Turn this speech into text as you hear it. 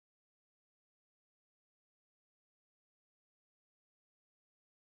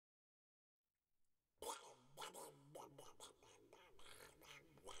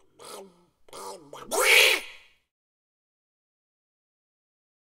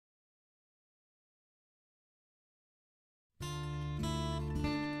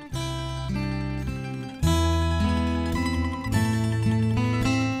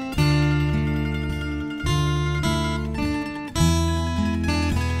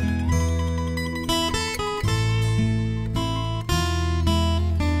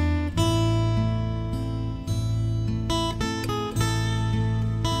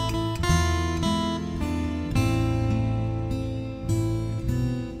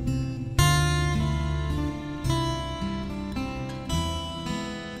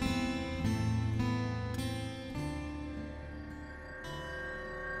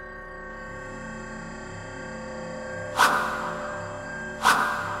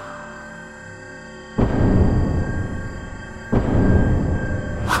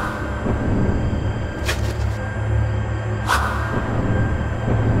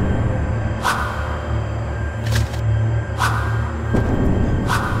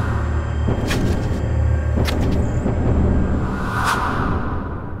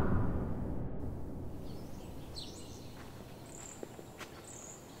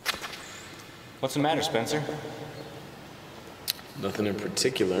What's the matter, Spencer? Nothing in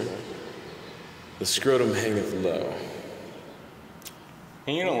particular. The scrotum hangeth low.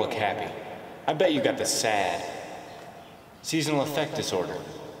 And you don't look happy. I bet you got the SAD. Seasonal affect disorder.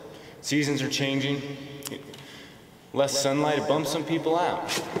 Seasons are changing. Less sunlight, it bumps some people out.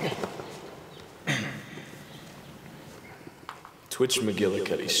 Twitch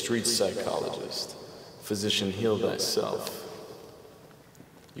McGillicuddy, street psychologist. Physician, heal thyself.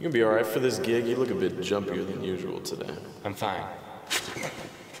 You gonna be alright for this gig? You look a bit jumpier than usual today. I'm fine.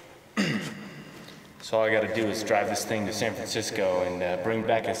 So all I gotta do is drive this thing to San Francisco and bring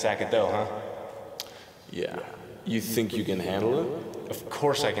back a sack of dough, huh? Yeah. You think you can handle it? Of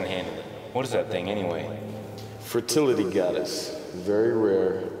course I can handle it. What is that thing anyway? Fertility goddess. Very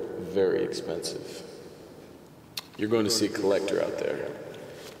rare, very expensive. You're going to see a collector out there.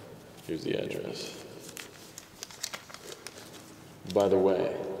 Here's the address. By the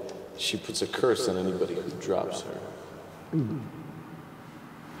way, she puts a curse on anybody who drops her.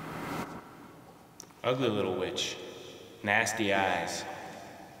 Ugly little witch. Nasty eyes.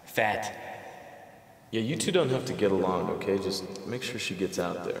 Fat. Yeah, you two don't have to get along, okay? Just make sure she gets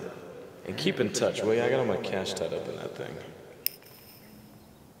out there. And keep in touch. Wait, I got all my cash tied up in that thing.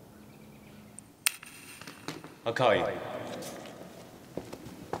 I'll call you.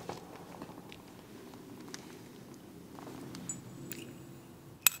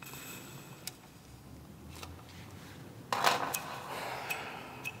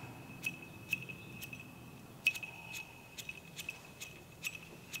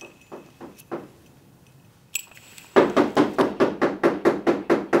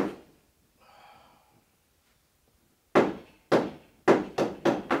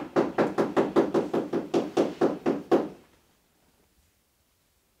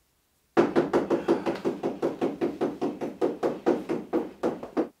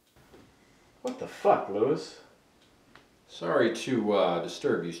 Fuck, Lewis. Sorry to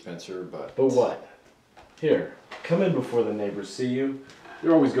disturb you, Spencer, but... But what? Here, come in before the neighbors see you.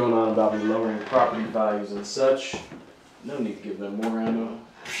 They're always going on about me lowering property values and such. No need to give them more ammo.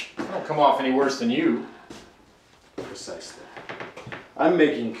 I don't come off any worse than you. Precisely. I'm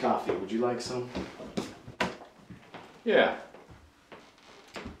making coffee. Would you like some? Yeah.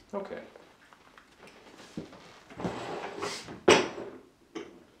 Okay.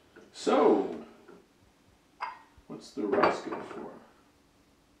 So, what's the Roscoe for?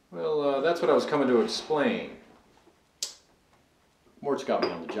 Well, that's what I was coming to explain. Mort's got me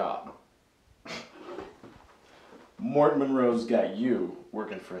on the job. Mort Monroe's got you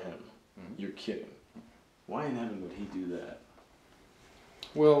working for him. Mm-hmm. You're kidding. Why in heaven would he do that?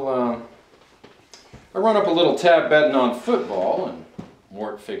 Well, I run up a little tab betting on football, and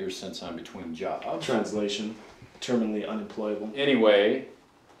Mort figures since I'm between jobs. Translation, terminally unemployable. Anyway,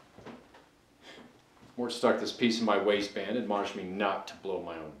 Mort stuck this piece in my waistband, admonished me not to blow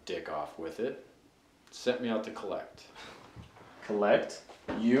my own dick off with it. Sent me out to collect. Collect?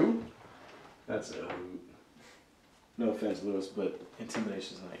 You? That's a hoot. No offense, Lewis, but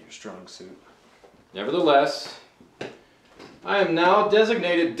intimidation's not your strong suit. Nevertheless, I am now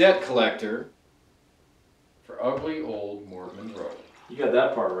designated debt collector for ugly old Mort Monroe. You got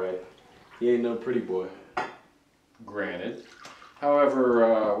that part right. He ain't no pretty boy. Granted.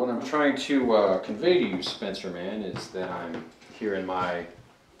 However, what I'm trying to convey to you, Spencer man, is that I'm here in my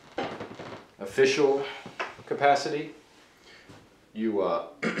official capacity. You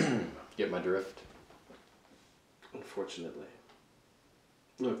get my drift? Unfortunately.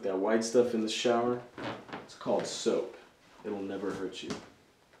 Look, that white stuff in the shower, it's called soap. It'll never hurt you.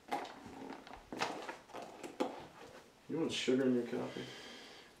 You want sugar in your coffee?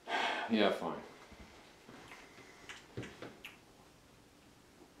 Yeah, fine.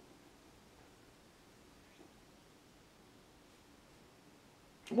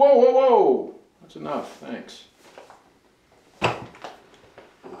 Whoa, whoa, whoa! That's enough, thanks.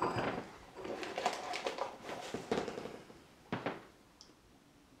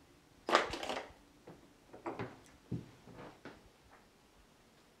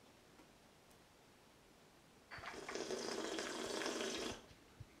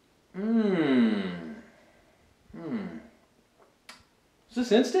 Is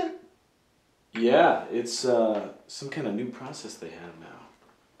this instant? Yeah, it's some kind of new process they have now.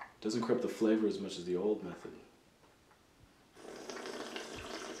 Doesn't corrupt the flavor as much as the old method.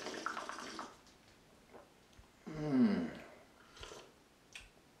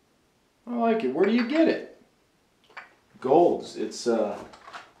 I like it. Where do you get it? Gold's. It's not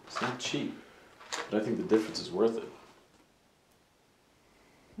cheap, but I think the difference is worth it.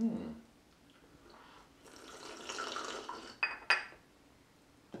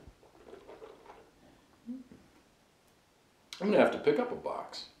 I'm gonna have to pick up a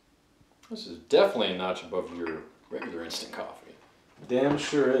box. This is definitely a notch above your regular instant coffee. Damn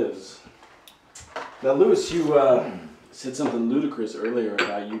sure is. Now, Lewis, you said something ludicrous earlier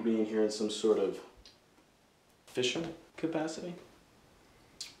about you being here in some sort of fishing capacity?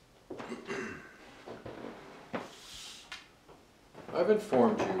 I've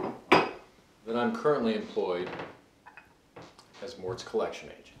informed you that I'm currently employed as Mort's collection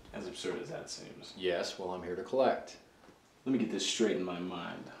agent. As absurd as that seems. Yes, well, I'm here to collect. Let me get this straight in my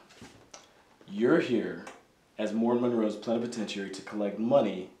mind. You're here as Mort Monroe's plenipotentiary to collect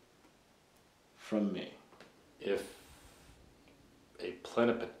money from me. If a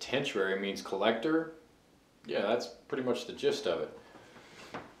plenipotentiary means collector, yeah, that's pretty much the gist of it.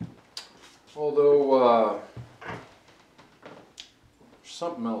 Although, there's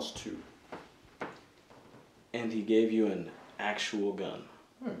something else too. And he gave you an actual gun.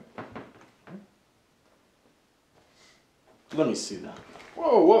 Let me see that.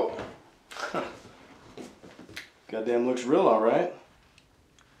 Whoa, whoa. Goddamn looks real alright.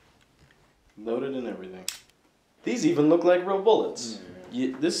 Loaded and everything. These even look like real bullets.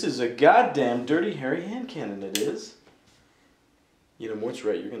 This is a goddamn dirty, hairy hand cannon, it is. You know, Mort's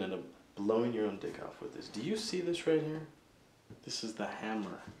right, you're gonna end up blowing your own dick off with this. Do you see this right here? This is the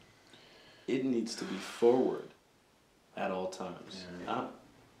hammer. It needs to be forward at all times.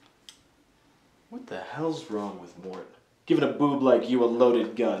 What the hell's wrong with Mort? Giving a boob like you a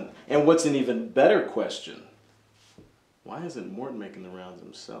loaded gun. And what's an even better question? Why isn't Mort making the rounds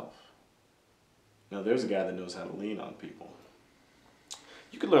himself? Now there's a guy that knows how to lean on people.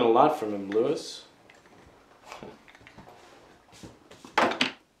 You could learn a lot from him, Lewis.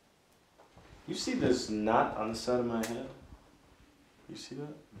 You see this knot on the side of my head? You see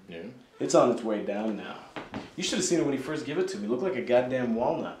that? Yeah. It's on its way down now. You should have seen it when he first gave it to me. It looked like a goddamn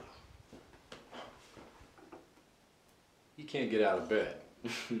walnut. You can't get out of bed.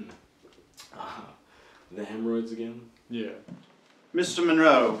 The hemorrhoids again? Yeah. Mr.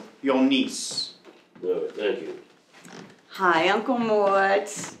 Monroe, your niece. Oh, thank you. Hi, Uncle Mort.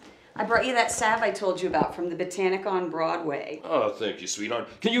 I brought you that salve I told you about from the Botanic on Broadway. Oh, thank you, sweetheart.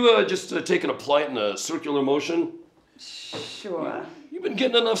 Can you just take and apply it in a circular motion? Sure. You been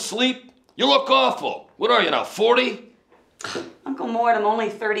getting enough sleep? You look awful. What are you now, 40? Uncle Mort, I'm only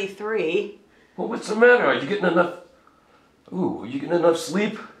 33. Well, what's the matter? Are you getting enough... Ooh, are you getting enough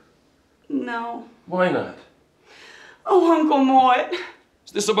sleep? No. Why not? Oh, Uncle Mort.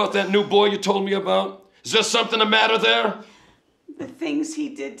 Is this about that new boy you told me about? Is there something the matter there? The things he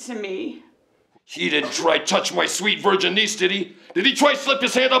did to me. He didn't try touch my sweet virgin niece, did he? Did he try slip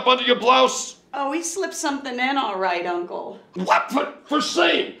his hand up under your blouse? Oh, he slipped something in all right, Uncle. What for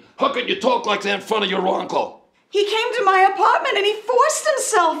saying? How could you talk like that in front of your uncle? He came to my apartment and he forced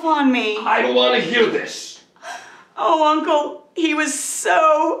himself on me. I don't want to hear this. Oh, Uncle, he was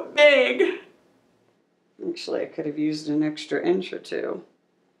so big. Actually, I could have used an extra inch or two.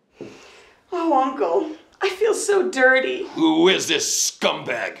 Oh, Uncle, I feel so dirty. Who is this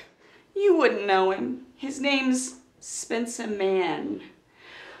scumbag? You wouldn't know him. His name's Spencer Mann.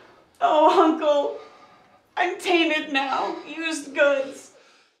 Oh, Uncle, I'm tainted now. Used goods.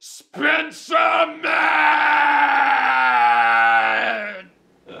 Spencer Man!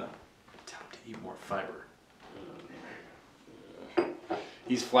 Tell him to eat more fiber.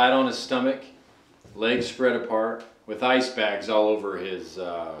 He's flat on his stomach, legs spread apart, with ice bags all over his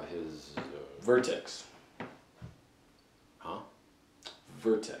Vertex. Huh?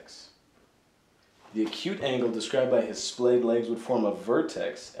 vertex. The acute angle described by his splayed legs would form a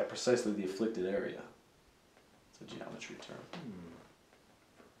vertex at precisely the afflicted area. It's a geometry term.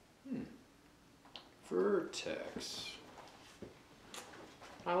 Vertex.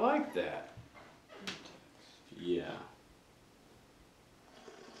 I like that. Yeah.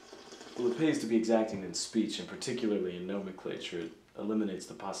 Well, it pays to be exacting in speech, and particularly in nomenclature. It eliminates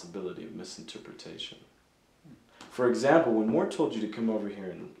the possibility of misinterpretation. For example, when Mort told you to come over here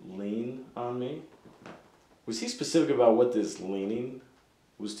and lean on me, was he specific about what this leaning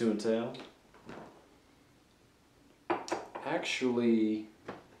was to entail? Actually,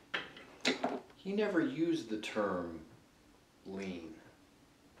 he never used the term lean.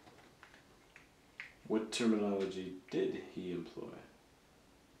 What terminology did he employ?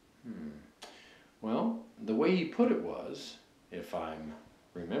 Well, the way he put it was, if I'm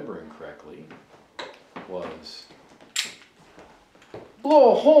remembering correctly, was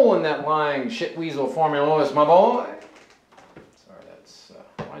blow a hole in that lying shit weasel Formula Lewis, my boy. Sorry, that's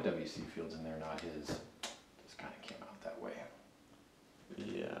my W.C. Field's in there, not his. Just kind of came out that way.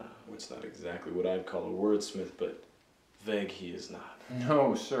 Yeah, it's not exactly what I'd call a wordsmith, but vague he is not.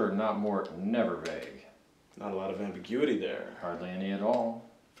 No, sir, not Mort, never vague. Not a lot of ambiguity there. Hardly any at all.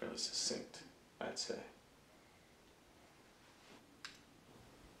 Fairly succinct, I'd say.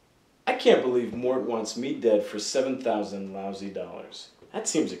 I can't believe Mort wants me dead for 7,000 lousy dollars. That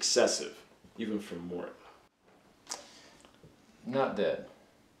seems excessive, even for Mort. Not dead.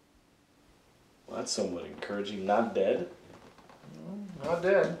 Well, that's somewhat encouraging. Not dead? Not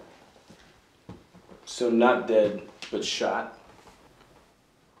dead. So not dead, but shot?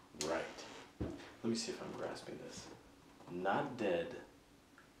 Right. Let me see if I'm grasping this. Not dead,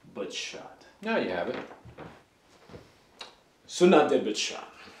 but shot. Now you have it. So not dead, but shot.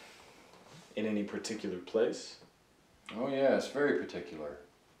 In any particular place? Oh yes, very particular.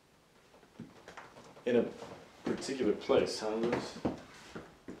 In a particular place, huh, Lewis?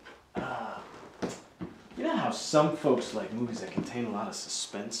 You know how some folks like movies that contain a lot of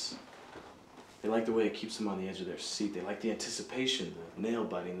suspense? They like the way it keeps them on the edge of their seat. They like the anticipation, the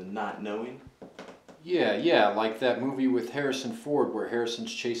nail-biting, the not knowing. Yeah, like that movie with Harrison Ford where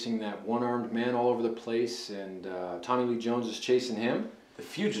Harrison's chasing that one-armed man all over the place and Tommy Lee Jones is chasing him. The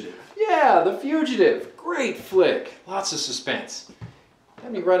Fugitive. Yeah, The Fugitive. Great flick. Lots of suspense.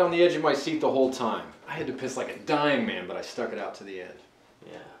 Had me right on the edge of my seat the whole time. I had to piss like a dying man, but I stuck it out to the end.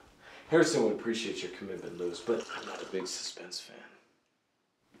 Yeah. Harrison would appreciate your commitment, Lewis, but I'm not a big suspense fan.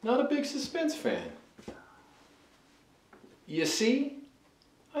 Not a big suspense fan. You see?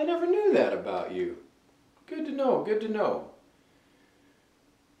 I never knew that about you. Good to know, good to know.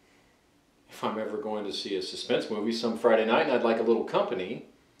 If I'm ever going to see a suspense movie some Friday night and I'd like a little company,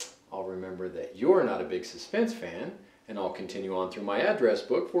 I'll remember that you're not a big suspense fan, and I'll continue on through my address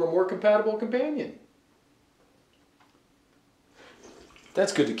book for a more compatible companion.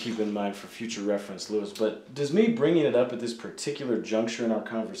 That's good to keep in mind for future reference, Lewis, but does me bringing it up at this particular juncture in our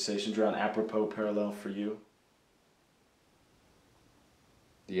conversation draw an apropos parallel for you?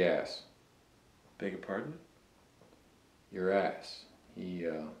 The ass. Beg your pardon? Your ass. He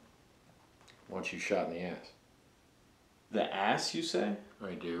wants you shot in the ass. The ass, you say?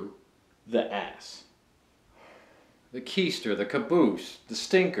 I do. The ass. The keister, the caboose, the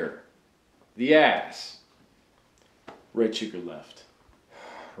stinker, the ass. Right cheek or left?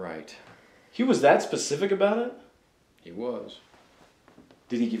 Right. He was that specific about it? He was.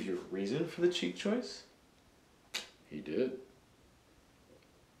 Did he give you a reason for the cheek choice? He did.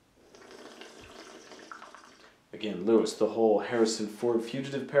 Again, Lewis, the whole Harrison Ford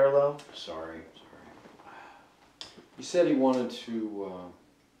Fugitive parallel? Sorry. He said he wanted to,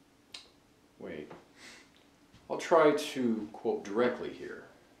 wait. I'll try to quote directly here.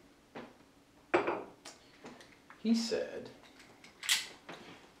 He said,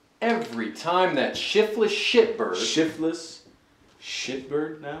 every time that shiftless shitbird... Shiftless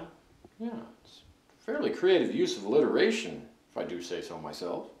shitbird now? Yeah, it's fairly creative use of alliteration, if I do say so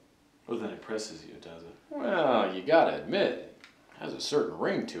myself. Well, that impresses you, does it? Well, you gotta admit, it has a certain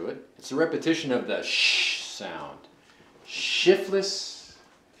ring to it. It's a repetition of the sh sound. Shiftless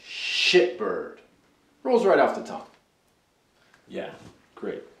shitbird. Rolls right off the tongue. Yeah,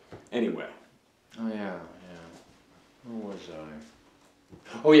 great. Anyway. Oh, yeah. Where was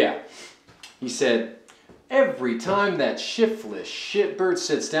I? Oh, yeah. He said, every time that shiftless shitbird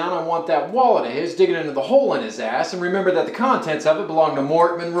sits down, I want that wallet of his digging into the hole in his ass and remember that the contents of it belong to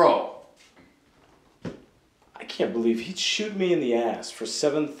Mort Monroe. I can't believe he'd shoot me in the ass for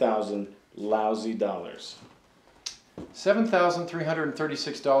 7,000 lousy dollars.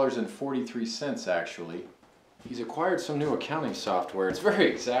 $7,336.43, actually. He's acquired some new accounting software. It's very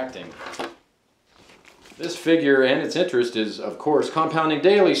exacting. This figure and its interest is, of course, compounding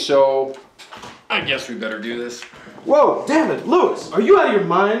daily, so I guess we better do this. Whoa, damn it, Lewis, are you out of your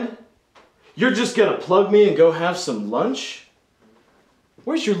mind? You're just gonna plug me and go have some lunch?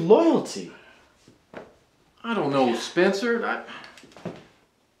 Where's your loyalty? I don't know, Spencer.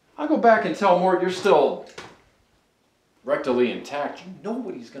 I'll go back and tell Mort you're still rectally intact. You know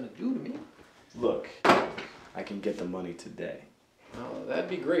what he's gonna do to me. Look, I can get the money today. Oh, that'd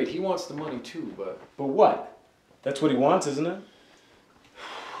be great. He wants the money too, but... But what? That's what he wants, isn't it?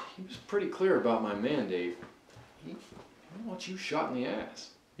 He was pretty clear about my mandate. He wants you shot in the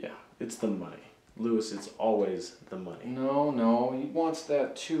ass. Yeah, it's the money. Lewis, it's always the money. No, he wants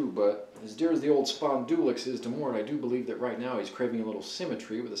that too, but as dear as the old Spondulix is to Mort, I do believe that right now he's craving a little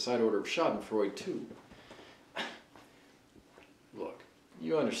symmetry with a side order of Schadenfreude too. Look,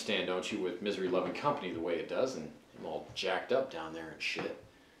 you understand, don't you, with misery-loving company the way it does, and him all jacked up down there and shit.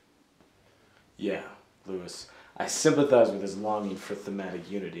 Yeah, Lewis, I sympathize with his longing for thematic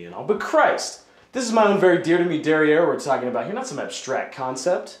unity and all, but Christ, this is my own very dear to me derriere we're talking about here, not some abstract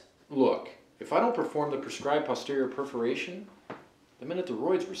concept. Look, if I don't perform the prescribed posterior perforation, the minute the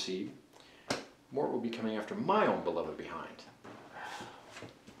roids recede, Mort will be coming after my own beloved behind.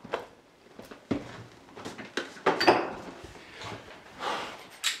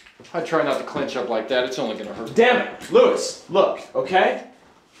 I try not to clench up like that. It's only going to hurt. Damn it, Lewis, look, okay?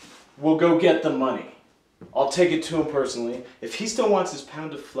 We'll go get the money. I'll take it to him personally. If he still wants his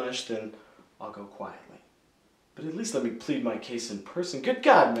pound of flesh, then I'll go quietly. But at least let me plead my case in person. Good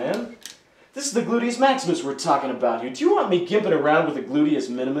God, man. This is the gluteus maximus we're talking about here. Do you want me gimping around with a gluteus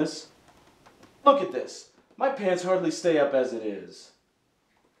minimus? Look at this. My pants hardly stay up as it is.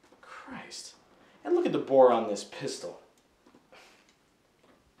 Christ. And look at the bore on this pistol.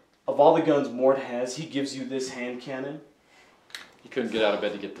 Of all the guns Mort has, he gives you this hand cannon? He couldn't get out of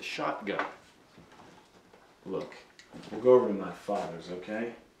bed to get the shotgun. Look, we'll go over to my father's,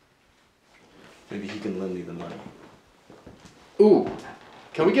 okay? Maybe he can lend me the money. Ooh,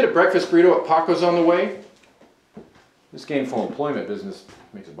 can we get a breakfast burrito at Paco's on the way? This gainful employment business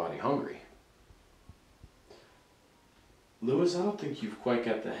makes a body hungry. Lewis, I don't think you've quite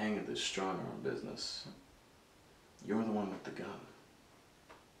got the hang of this strong arm business. You're the one with the gun.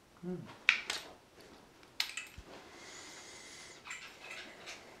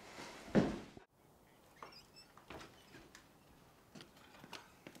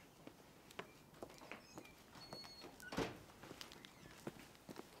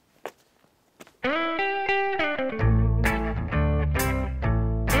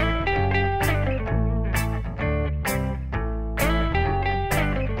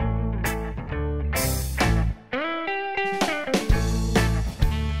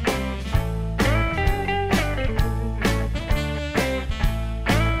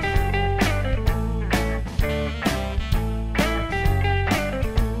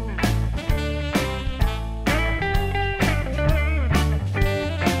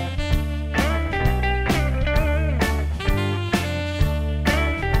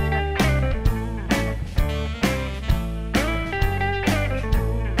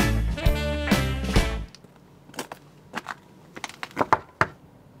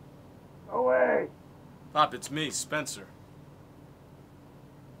 Pop, it's me, Spencer.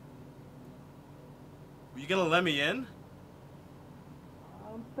 Were you gonna let me in?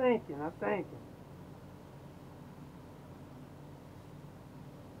 I'm thinking.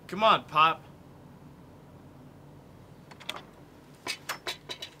 Come on, Pop.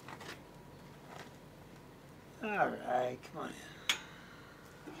 All right, come on in.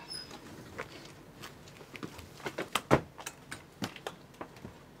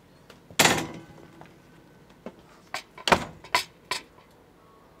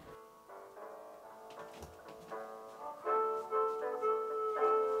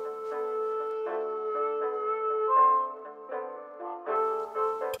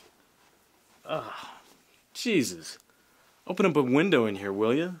 Jesus. Open up a window in here,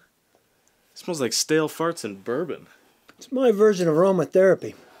 will you? It smells like stale farts and bourbon. It's my version of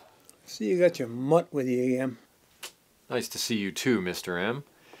aromatherapy. See, you got your mutt with you again. Nice to see you too, Mr. M.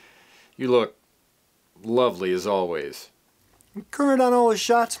 You look lovely as always. I'm current on all the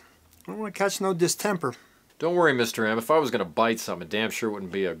shots. I don't want to catch no distemper. Don't worry, Mr. M. If I was going to bite something, damn sure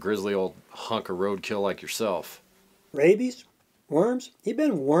wouldn't be a grisly old hunk of roadkill like yourself. Rabies? Worms? You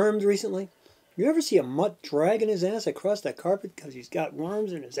been wormed recently? You ever see a mutt dragging his ass across the carpet because he's got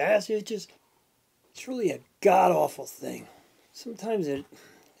worms and his ass itches? It's really a god-awful thing. Sometimes it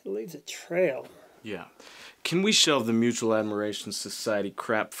leaves a trail. Yeah. Can we shelve the Mutual Admiration Society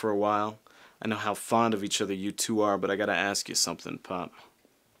crap for a while? I know how fond of each other you two are, but I gotta ask you something, Pop.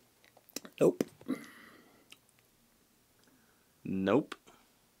 Nope. Nope.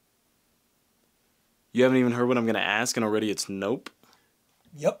 You haven't even heard what I'm gonna ask, and already it's nope?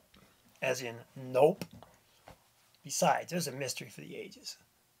 Yep. As in, nope. Besides, there's a mystery for the ages.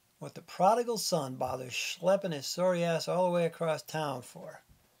 What the prodigal son bothers schlepping his sorry ass all the way across town for.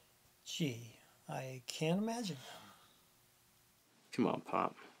 Gee, I can't imagine. Come on,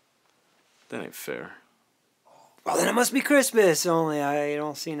 Pop. That ain't fair. Well, then it must be Christmas, only I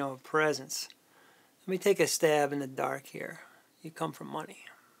don't see no presents. Let me take a stab in the dark here. You come for money.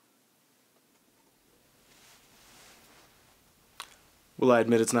 Well, I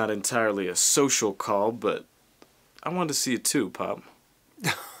admit it's not entirely a social call, but I wanted to see it too, Pop.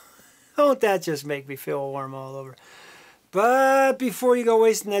 Don't that just make me feel warm all over? But before you go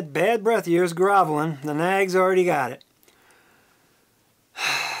wasting that bad breath of yours groveling, the nag's already got it.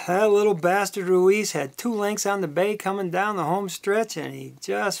 That little bastard Ruiz had 2 lengths on the bay coming down the home stretch, and he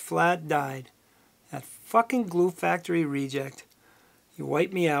just flat died. That fucking glue factory reject. You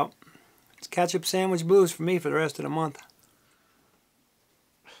wiped me out. It's ketchup sandwich blues for me for the rest of the month.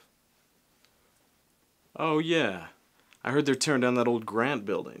 Oh, yeah. I heard they're tearing down that old Grant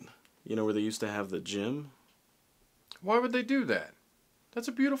building. You know where they used to have the gym? Why would they do that? That's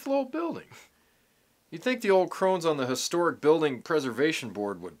a beautiful old building. You'd think the old crones on the Historic Building Preservation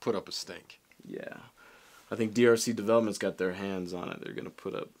Board would put up a stink. Yeah. I think DRC Development's got their hands on it. They're going to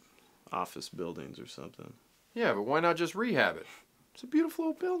put up office buildings or something. Yeah, but why not just rehab it? It's a beautiful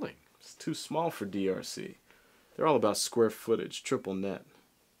old building. It's too small for DRC. They're all about square footage, triple net,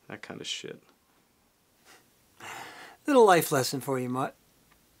 that kind of shit. Little life lesson for you, Mutt.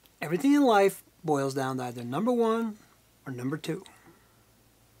 Everything in life boils down to either number 1 or number 2.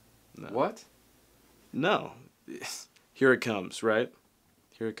 No. What? No. Here it comes, right?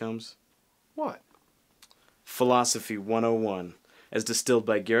 Here it comes. What? Philosophy 101, as distilled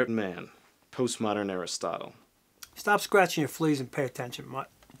by Garrett Mann, postmodern Aristotle. Stop scratching your fleas and pay attention, Mutt.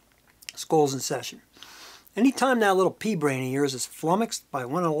 School's in session. Anytime that little pea brain of yours is flummoxed by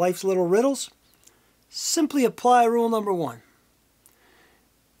one of life's little riddles, simply apply rule number 1.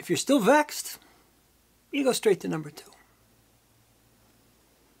 If you're still vexed, you go straight to number 2.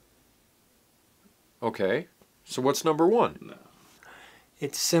 Okay, so what's number 1? No.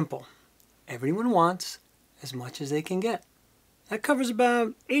 It's simple. Everyone wants as much as they can get. That covers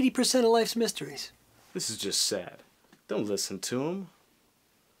about 80% of life's mysteries. This is just sad. Don't listen to him.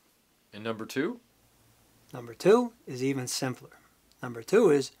 And number 2? Number 2 is even simpler. Number 2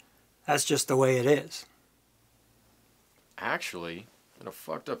 is, that's just the way it is. Actually, in a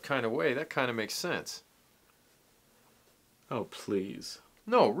fucked up kind of way, that kind of makes sense. Oh, please.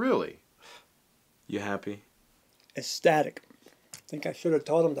 No, really. You happy? Ecstatic. Think I should have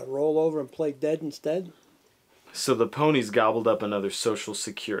taught him to roll over and play dead instead? So the ponies gobbled up another social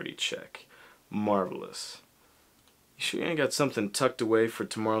security check. Marvelous. You sure you ain't got something tucked away for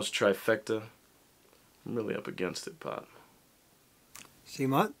tomorrow's trifecta? I'm really up against it, Pop. See,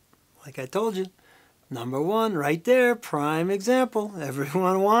 Mutt? Like I told you. Number 1, right there, prime example.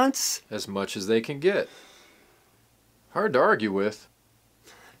 Everyone wants As much as they can get. Hard to argue with.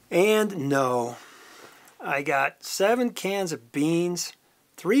 And no. I got 7 cans of beans,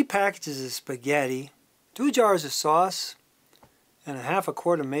 3 packages of spaghetti, 2 jars of sauce, and a half a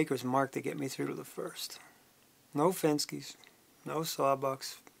quart of Maker's Mark to get me through to the first. No Finskys, no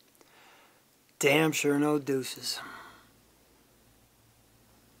Sawbucks. Damn sure no deuces.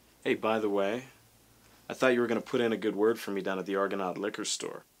 Hey, by the way, I thought you were going to put in a good word for me down at the Argonaut liquor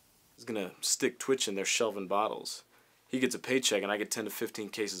store. I was going to stick Twitch in their shelving bottles. He gets a paycheck and I get 10 to 15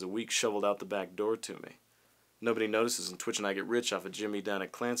 cases a week shoveled out the back door to me. Nobody notices and Twitch and I get rich off of Jimmy down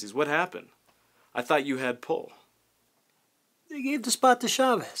at Clancy's. What happened? I thought you had pull. They gave the spot to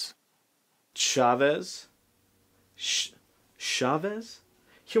Chavez. Chavez? Chavez?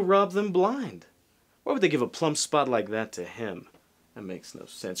 He'll rob them blind. Why would they give a plump spot like that to him? That makes no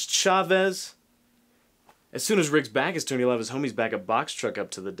sense. Chavez? As soon as Rick's back is turned, he'll have his homies back a box truck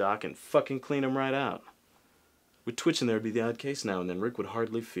up to the dock and fucking clean him right out. With Twitch in there, it'd be the odd case now and then. Rick would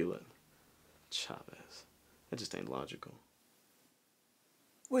hardly feel it. Chavez. That just ain't logical.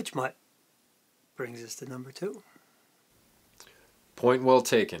 Which might brings us to number 2. Point well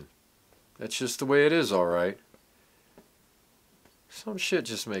taken. That's just the way it is, all right. Some shit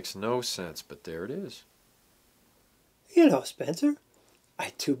just makes no sense, but there it is. You know, Spencer,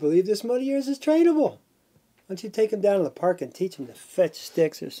 I do believe this mud of yours is trainable. Why don't you take him down to the park and teach him to fetch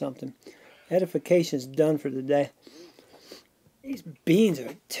sticks or something? Edification's done for the day. These beans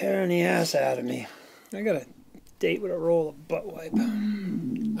are tearing the ass out of me. I got a date with a roll of butt wipe.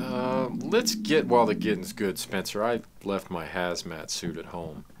 Let's get while the getting's good, Spencer. I left my hazmat suit at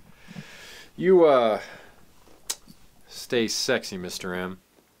home. You, stay sexy, Mr. M.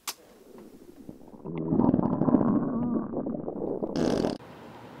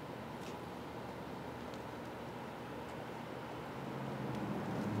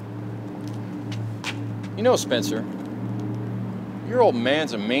 You know, Spencer, your old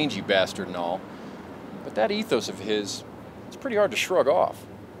man's a mangy bastard and all, but that ethos of his, it's pretty hard to shrug off.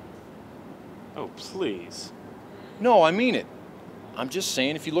 Oh, please. No, I mean it. I'm just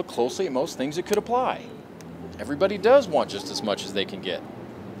saying if you look closely at most things, it could apply. Everybody does want just as much as they can get.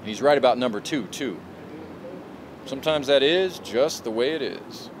 And he's right about number 2, too. Sometimes that is just the way it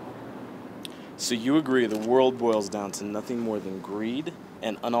is. So you agree the world boils down to nothing more than greed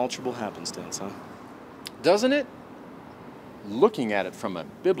and unalterable happenstance, huh? Doesn't it? Looking at it from a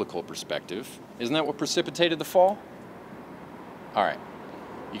biblical perspective, isn't that what precipitated the fall? All right.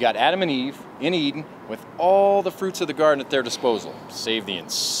 You got Adam and Eve in Eden with all the fruits of the garden at their disposal, save the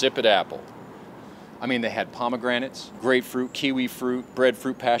insipid apple. I mean, they had pomegranates, grapefruit, kiwi fruit,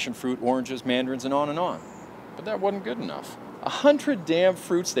 breadfruit, passion fruit, oranges, mandarins, and on and on. But that wasn't good enough. 100 damn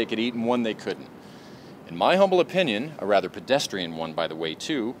fruits they could eat and one they couldn't. In my humble opinion, a rather pedestrian one, by the way,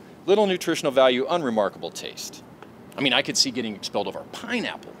 too, little nutritional value, unremarkable taste. I mean, I could see getting expelled over a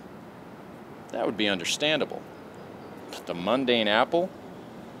pineapple. That would be understandable. But the mundane apple,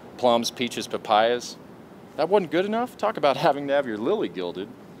 plums, peaches, papayas, that wasn't good enough? Talk about having to have your lily gilded.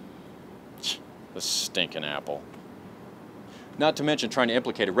 The stinking apple. Not to mention trying to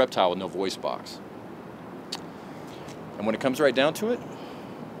implicate a reptile with no voice box. And when it comes right down to it,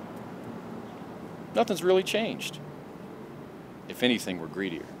 nothing's really changed. If anything, we're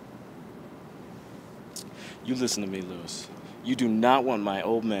greedier. You listen to me, Lewis. You do not want my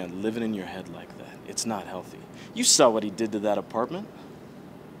old man living in your head like that. It's not healthy. You saw what he did to that apartment.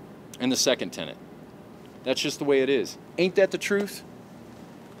 And the second tenant. That's just the way it is. Ain't that the truth?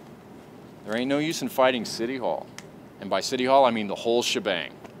 There ain't no use in fighting City Hall. And by City Hall, I mean the whole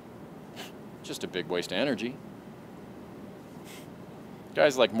shebang. Just a big waste of energy.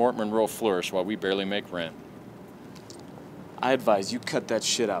 Guys like Mort Monroe flourish while we barely make rent. I advise you cut that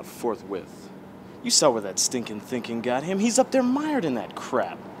shit out forthwith. You saw where that stinking thinking got him. He's up there mired in that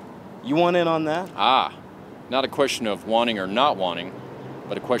crap. You want in on that? Ah, not a question of wanting or not wanting,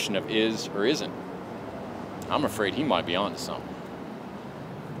 but a question of is or isn't. I'm afraid he might be onto something.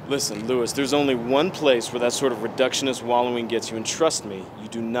 Listen, Lewis, there's only one place where that sort of reductionist wallowing gets you, and trust me, you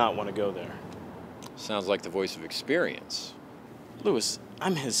do not want to go there. Sounds like the voice of experience. Lewis,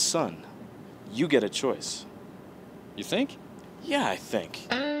 I'm his son. You get a choice. You think? Yeah, I think.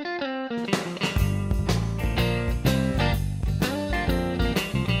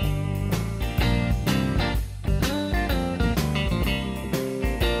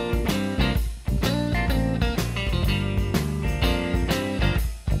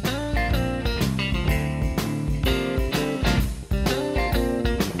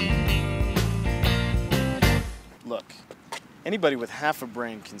 Anybody with half a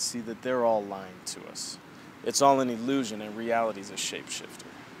brain can see that they're all lying to us. It's all an illusion and reality's a shapeshifter.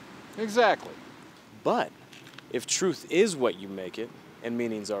 Exactly. But if truth is what you make it and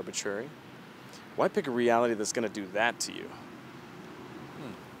meaning's arbitrary, why pick a reality that's going to do that to you?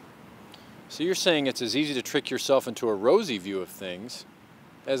 So you're saying it's as easy to trick yourself into a rosy view of things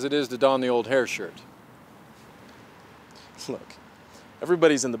as it is to don the old hair shirt? Look,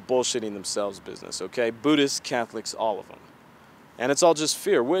 everybody's in the bullshitting themselves business, okay? Buddhists, Catholics, all of them. And it's all just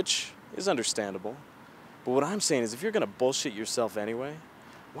fear, which is understandable. But what I'm saying is if you're going to bullshit yourself anyway,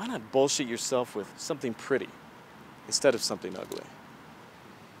 why not bullshit yourself with something pretty instead of something ugly?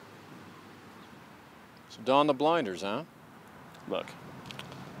 So don the blinders, huh? Look,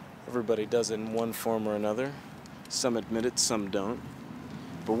 everybody does it in one form or another. Some admit it, some don't.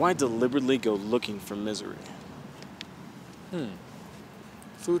 But why deliberately go looking for misery?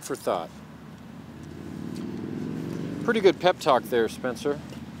 Food for thought. Pretty good pep talk there, Spencer.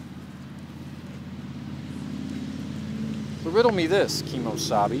 But riddle me this,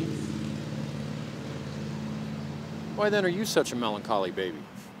 Kimosabi. Why then are you such a melancholy baby?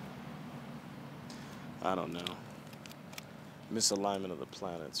 I don't know. Misalignment of the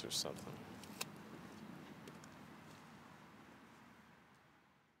planets or something.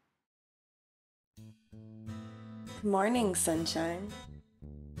 Good morning, sunshine.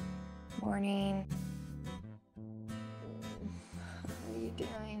 Morning. What are you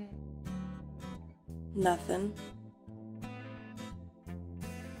doing? Nothing.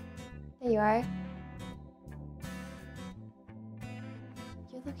 There you are.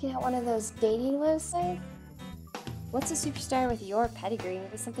 You're looking at one of those dating websites? What's a superstar with your pedigree?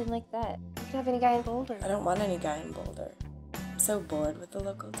 Maybe something like that. You could have any guy in Boulder. I don't want any guy in Boulder. I'm so bored with the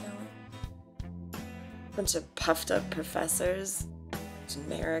local talent. Bunch of puffed up professors,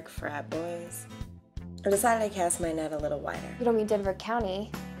 generic frat boys. I decided to cast my net a little wider. You don't mean Denver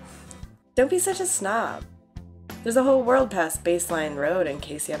County. Don't be such a snob. There's a whole world past Baseline Road in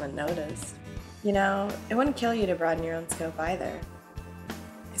case you haven't noticed. You know, it wouldn't kill you to broaden your own scope either.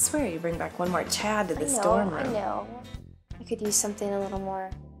 I swear you bring back one more Chad to this dorm room. I know. I could use something a little more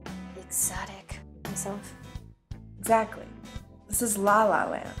exotic myself. Exactly. This is La La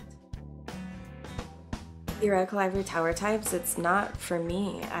Land. Theoretical ivory tower types, it's not for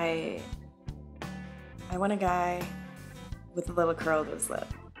me. I want a guy with a little curl to his lip.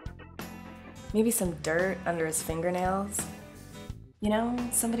 Maybe some dirt under his fingernails. You know,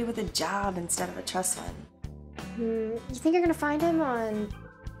 somebody with a job instead of a trust fund. You think you're gonna find him on,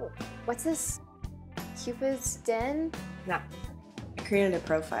 what's this? Cupid's Den? Nah, I created a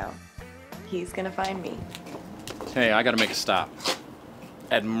profile. He's gonna find me. Hey, I gotta make a stop.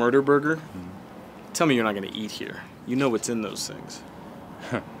 At Murder Burger? Tell me you're not gonna eat here. You know what's in those things.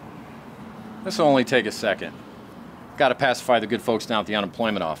 This'll only take a second. Gotta pacify the good folks down at the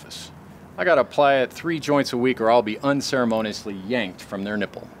unemployment office. I gotta apply it 3 joints a week or I'll be unceremoniously yanked from their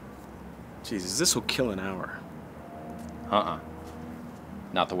nipple. Jesus, this will kill an hour.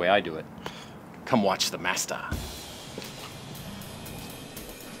 Not the way I do it. Come watch the master.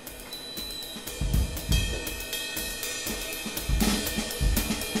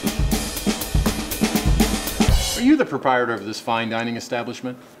 Are you the proprietor of this fine dining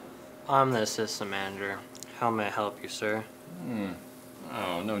establishment? I'm the assistant manager. How may I help you, sir?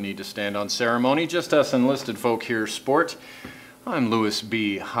 Oh, no need to stand on ceremony. Just us enlisted folk here, sport. I'm Louis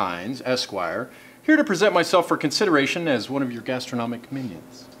B. Hines, Esquire, here to present myself for consideration as one of your gastronomic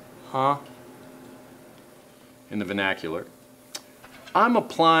minions. Huh? In the vernacular. I'm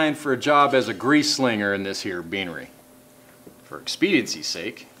applying for a job as a grease slinger in this here beanery. For expediency's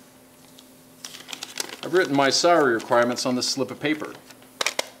sake, I've written my salary requirements on this slip of paper.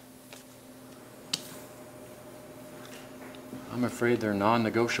 I'm afraid they're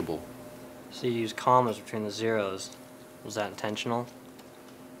non-negotiable. So you use commas between the zeros. Was that intentional?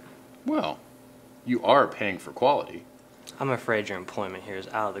 Well, you are paying for quality. I'm afraid your employment here is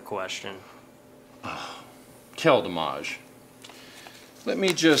out of the question. Quel dommage. Let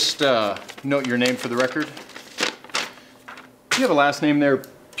me just note your name for the record. Do you have a last name there,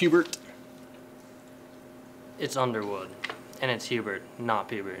 Pubert? It's Underwood, and it's Hubert, not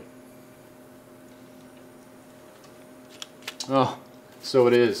Pubert. Oh, so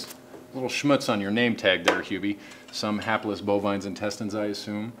it is. A little schmutz on your name tag there, Hubie. Some hapless bovine's intestines, I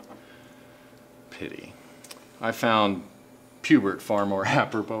assume. Pity. I found Pubert far more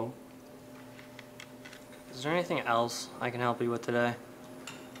apropos. Is there anything else I can help you with today?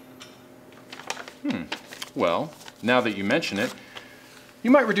 Well, now that you mention it, you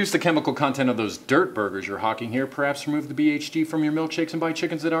might reduce the chemical content of those dirt burgers you're hawking here, perhaps remove the BHD from your milkshakes and buy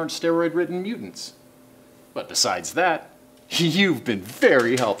chickens that aren't steroid-ridden mutants. But besides that, you've been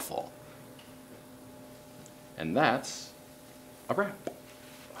very helpful. And that's a wrap.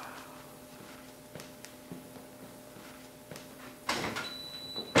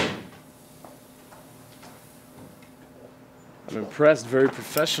 I'm impressed, very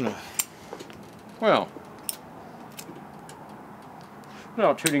professional. Well,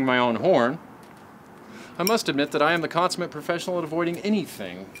 without tooting my own horn, I must admit that I am the consummate professional at avoiding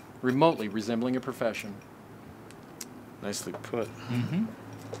anything remotely resembling a profession. Nicely put.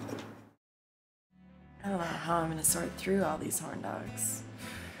 I don't know how I'm gonna sort through all these horn dogs.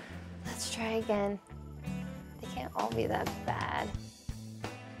 Let's try again. They can't all be that bad.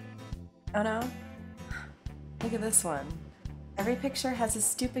 Oh no? Look at this one. Every picture has a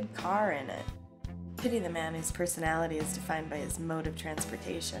stupid car in it. Pity the man whose personality is defined by his mode of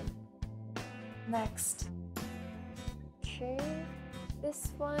transportation. Next. Okay, this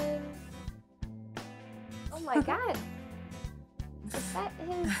one. Oh my god. Is that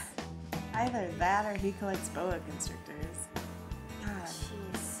his? Either that or he collects boa constrictors. God,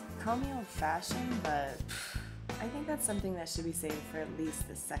 Jeez. call me old-fashioned, but I think that's something that should be saved for at least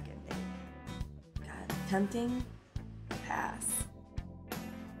the second date. God, tempting? Pass.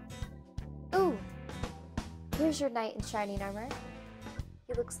 Ooh. Here's your knight in shining armor.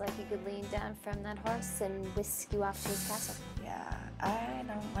 He looks like he could lean down from that horse and whisk you off to his castle. Yeah, I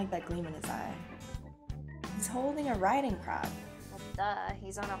don't like that gleam in his eye. He's holding a riding crop. Well, duh,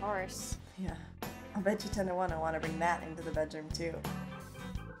 he's on a horse. Yeah, I'll bet you 10 to 1 I want to bring that into the bedroom too.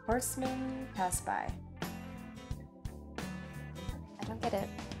 Horsemen pass by. I don't get it.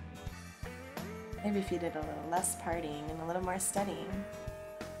 Maybe if you did a little less partying and a little more studying.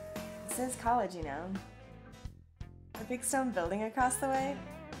 This is college, you know. The big stone building across the way?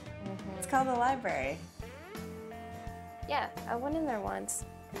 It's called the library. Yeah, I went in there once.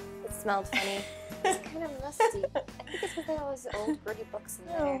 It smelled funny. It's kind of musty. I think it's because they have all those old gritty books in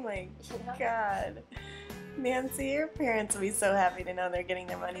there. Oh my God. Nancy, your parents will be so happy to know they're getting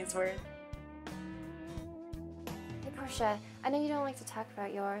their money's worth. Hey, Portia, I know you don't like to talk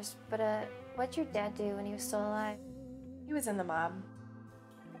about yours, but what'd your dad do when he was still alive? He was in the mob.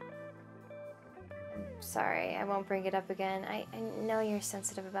 I'm sorry, I won't bring it up again. I know you're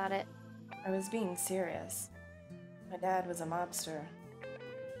sensitive about it. I was being serious. My dad was a mobster.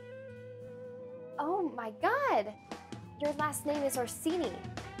 Oh my God! Your last name is Orsini.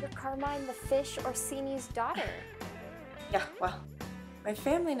 You're Carmine the Fish Orsini's daughter. Yeah, well, my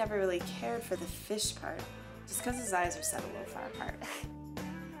family never really cared for the fish part, just because his eyes are set a little far apart.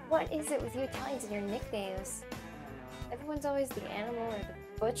 What is it with you Italians and your nicknames? Everyone's always the animal or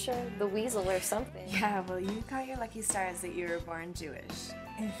the butcher, the weasel or something. Yeah, well, you got your lucky stars that you were born Jewish.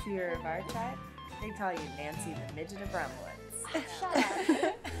 If you're of our tribe, they call you Nancy the Midget of Rumblets. Shut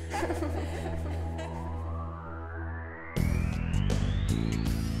up.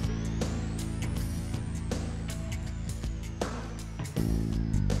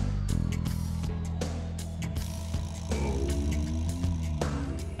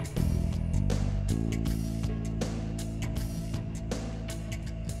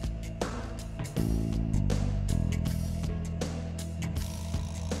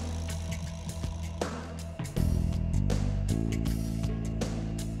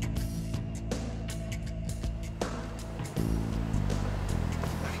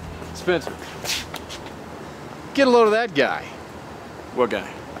 Spencer, get a load of that guy. What guy?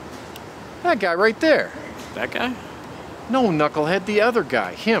 That guy right there. That guy? No, knucklehead, the other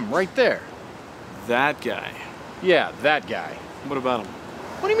guy. Him, right there. That guy. Yeah, that guy. What about him?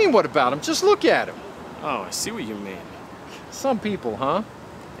 What do you mean, what about him? Just look at him. Oh, I see what you mean. Some people, huh?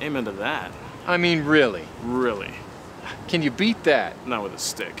 Amen to that. I mean, really. Really? Can you beat that? Not with a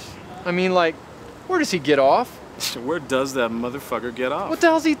stick. I mean, like, where does he get off? Where does that motherfucker get off? What the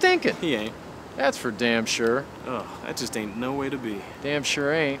hell's he thinking? He ain't. That's for damn sure. Oh, that just ain't no way to be. Damn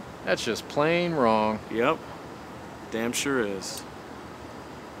sure ain't. That's just plain wrong. Yep. Damn sure is.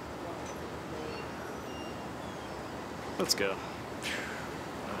 Let's go.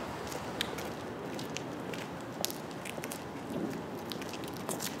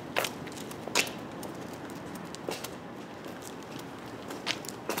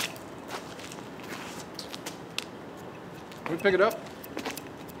 Can we pick it up?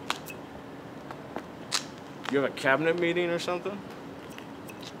 You have a cabinet meeting or something?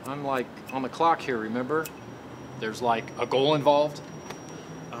 I'm like on the clock here, remember? There's like a goal involved.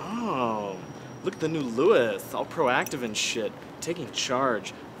 Oh, look at the new Lewis, all proactive and shit. Taking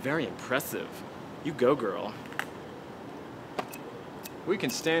charge. Very impressive. You go, girl. We can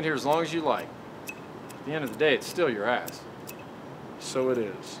stand here as long as you like. At the end of the day, it's still your ass. So it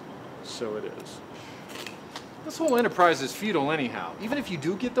is. So it is. This whole enterprise is futile anyhow. Even if you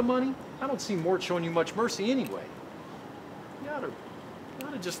do get the money, I don't see Mort showing you much mercy anyway. You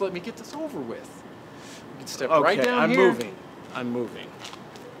oughta just let me get this over with. You can step right down here. I'm moving.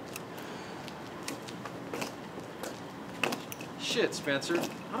 Shit, Spencer.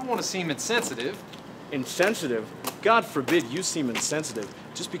 I don't want to seem insensitive. Insensitive? God forbid you seem insensitive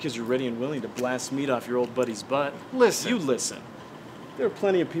just because you're ready and willing to blast meat off your old buddy's butt. Listen. You listen. There are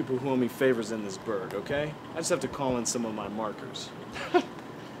plenty of people who owe me favors in this burg, okay? I just have to call in some of my markers.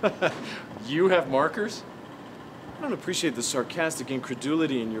 You have markers? I don't appreciate the sarcastic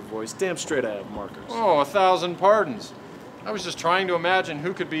incredulity in your voice. Damn straight I have markers. Oh, 1,000 pardons. I was just trying to imagine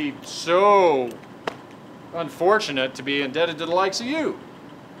who could be so unfortunate to be indebted to the likes of you.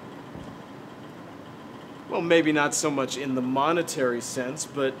 Well, maybe not so much in the monetary sense,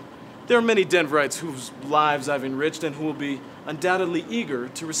 but there are many Denverites whose lives I've enriched and who will be undoubtedly eager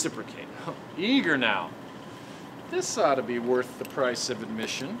to reciprocate. Eager now. This ought to be worth the price of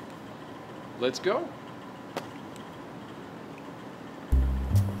admission. Let's go.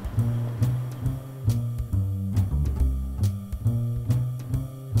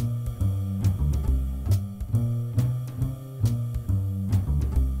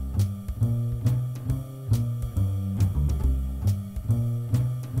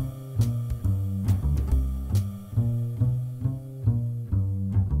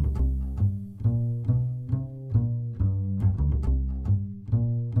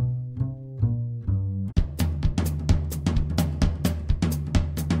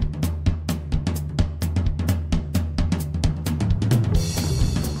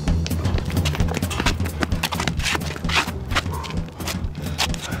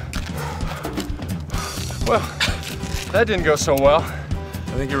 Well, that didn't go so well.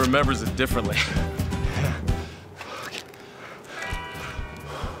 I think he remembers it differently.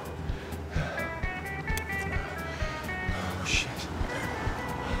 Oh, shit.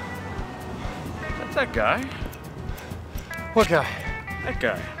 That's that guy. What guy? That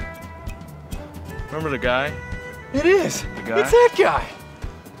guy. Remember the guy? It is. The guy? It's that guy.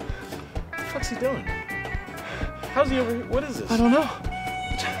 What the fuck's he doing? How's he over here? What is this? I don't know.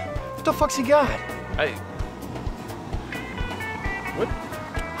 What the fuck's he got? What?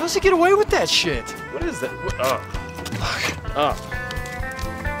 How's he get away with that shit? What is that? What? Oh. Oh.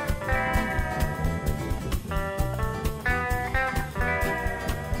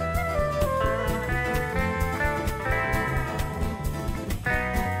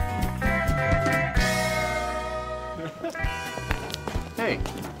 Hey,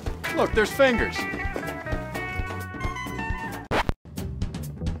 look, there's fingers.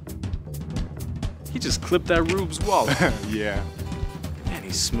 He just clipped that Rube's wallet. Yeah. Man,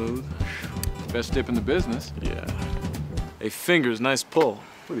 he's smooth. Best dip in the business. Yeah. Hey, Fingers, nice pull.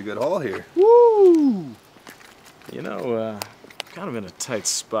 Pretty good haul here. Woo! You know, kind of in a tight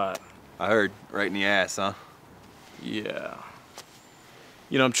spot. I heard. Right in the ass, huh? Yeah.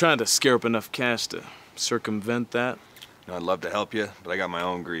 You know, I'm trying to scare up enough cash to circumvent that. You know, I'd love to help you, but I got my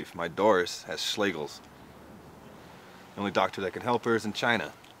own grief. My Doris has Schlegel's. The only doctor that can help her is in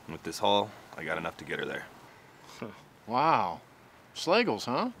China. And with this haul, I got enough to get her there. Wow. Schlegel's,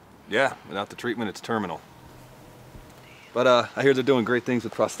 huh? Yeah, without the treatment, it's terminal. But I hear they're doing great things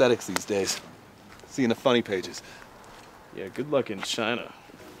with prosthetics these days. Seeing the funny pages. Yeah, good luck in China.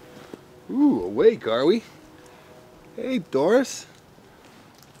 Ooh, awake, are we? Hey, Doris.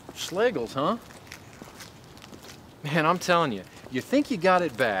 Schlegel's, huh? Man, I'm telling you, you think you got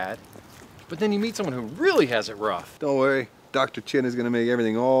it bad, but then you meet someone who really has it rough. Don't worry, Dr. Chin is gonna make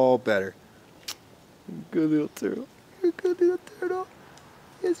everything all better. Good little turtle. You're a good little turtle.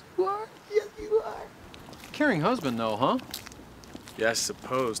 Yes, you are. Yes, you are. Caring husband, though, huh? Yeah, I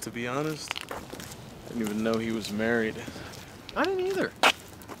suppose, to be honest. Didn't even know he was married. I didn't either.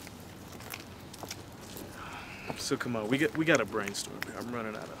 So come on, we got to brainstorm here. I'm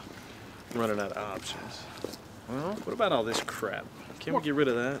running out of options. Well, what about all this crap? Can't we get rid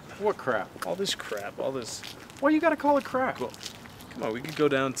of that? What crap? All this crap, all this. Why you gotta call it crap? Well, come on, we could go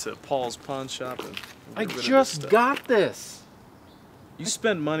down to Paul's pawn shop and I get rid of just this stuff. got this. You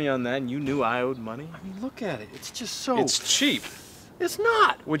spent money on that and you knew I owed money? I mean, look at it. It's just so... It's cheap. It's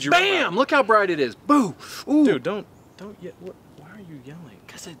not. Would you... Bam! Look how bright it is. Boo! Ooh. Dude, don't yet. Why are you yelling?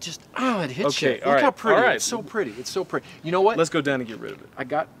 Because it just... it hits you. Okay, Look how pretty. all right. It's so pretty. It's so pretty. You know what? Let's go down and get rid of it. I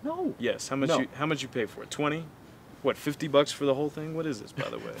got... No. Yes. How much you pay for it? 20? What, $50 for the whole thing? What is this, by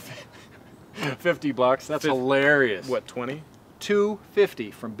the way? $50. That's hilarious. What, 20?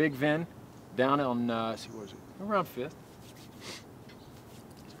 $2.50 from Big Vin down on, see, where is it? Around 5th. It's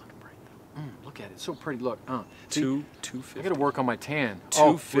fucking bright, though. Look at it. It's so pretty. Look. $2.50. I gotta work on my tan.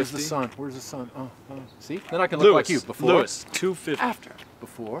 $2.50. Where's the sun? Where's the sun? See? Then I can look like you. Before. Lewis, $2.50. After.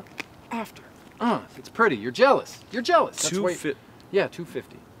 Before. After. It's pretty. You're jealous. You're jealous. That's $2.50. Yeah, $2.50.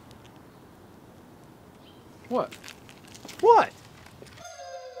 What? What?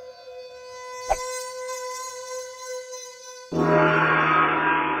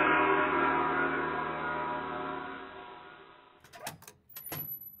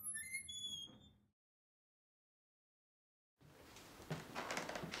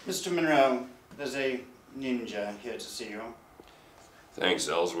 Mr. Monroe, there's a ninja here to see you. Thanks,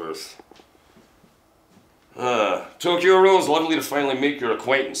 Ellsworth. Tokyo Rose, lovely to finally make your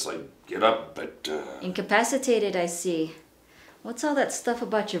acquaintance. I get up, but, Incapacitated, I see. What's all that stuff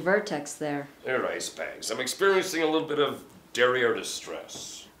about your vertex there? They're ice bags. I'm experiencing a little bit of derriere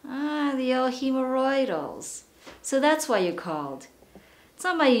distress. Ah, the old hemorrhoidals. So that's why you called. It's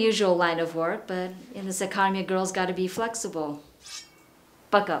not my usual line of work, but in this economy, a girl's got to be flexible.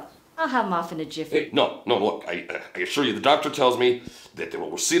 Buck up. I'll have them off in a jiffy. Hey, no, look, I assure you, the doctor tells me that they will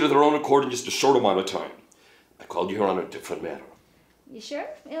recede of their own accord in just a short amount of time. I called you here on a different matter. You sure?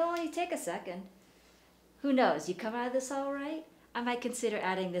 It'll only take a second. Who knows? You come out of this all right? I might consider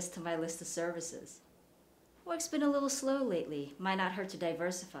adding this to my list of services. Work's been a little slow lately. Might not hurt to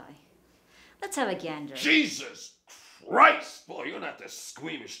diversify. Let's have a gander. Jesus Christ! Boy, you're not the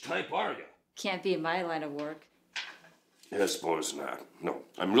squeamish type, are you? Can't be in my line of work. I suppose not. No,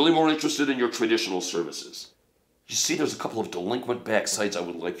 I'm really more interested in your traditional services. You see, there's a couple of delinquent backsides I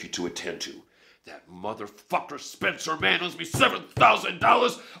would like you to attend to. That motherfucker Spencer man owes me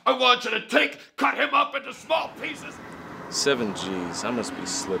 $7,000. I want you to cut him up into small pieces. 7 G's. I must be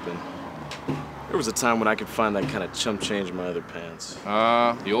slipping. There was a time when I could find that kind of chump change in my other pants.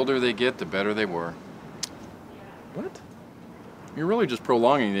 The older they get, the better they were. What? You're really just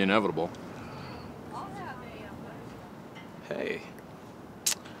prolonging the inevitable. Hey,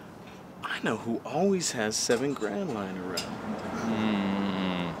 I know who always has $7 grand lying around.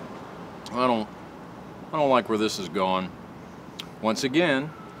 I don't like where this is going. Once again,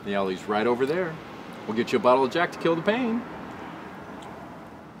 the alley's right over there. We'll get you a bottle of Jack to kill the pain.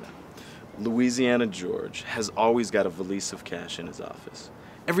 Louisiana George has always got a valise of cash in his office.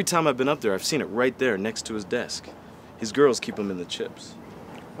 Every time I've been up there, I've seen it right there next to his desk. His girls keep him in the chips.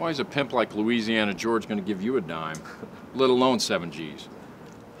 Why is a pimp like Louisiana George gonna give you a dime, let alone 7 G's?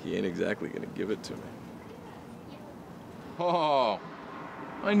 He ain't exactly gonna give it to me. Oh,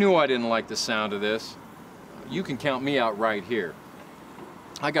 I knew I didn't like the sound of this. You can count me out right here.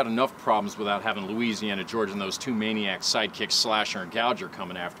 I got enough problems without having Louisiana George and those 2 maniacs, sidekicks, Slasher and Gouger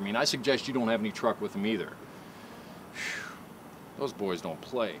coming after me, and I suggest you don't have any truck with them either. Whew. Those boys don't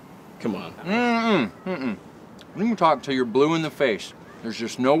play. Come on. Let me talk till you're blue in the face. There's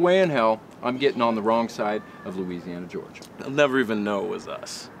just no way in hell I'm getting on the wrong side of Louisiana George. They'll never even know it was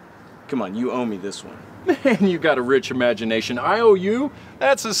us. Come on, you owe me this one. Man, you got a rich imagination. I owe you?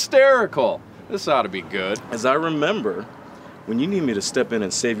 That's hysterical. This ought to be good. As I remember, when you need me to step in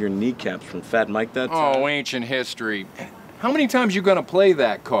and save your kneecaps from Fat Mike that time. Oh, ancient history. How many times you gonna play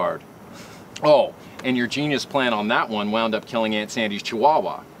that card? Oh, and your genius plan on that one wound up killing Aunt Sandy's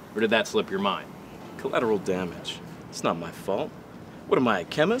chihuahua. Or did that slip your mind? Collateral damage. It's not my fault. What am I, a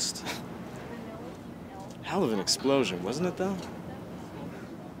chemist? Hell of an explosion, wasn't it though?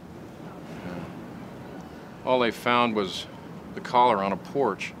 All they found was the collar on a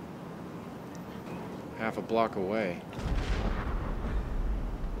porch, half a block away.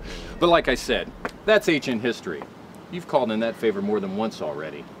 But like I said, that's ancient history. You've called in that favor more than once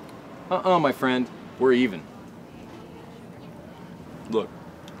already. My friend, we're even. Look,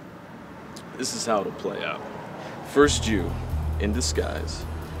 this is how it'll play out. First you, in disguise,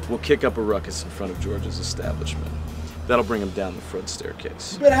 will kick up a ruckus in front of George's establishment. That'll bring him down the front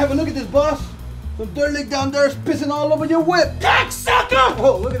staircase. You better have a look at this, boss. Some dirt leak down there is pissing all over your whip. Cocksucker!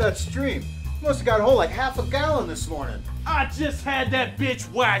 Oh, look at that stream. Must have got a hole like half a gallon this morning. I just had that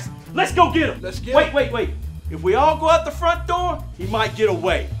bitch waxed. Let's go get him. Let's get him. Wait. If we all go out the front door, he might get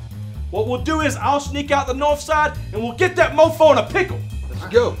away. What we'll do is I'll sneak out the north side and we'll get that mofo in a pickle. Let's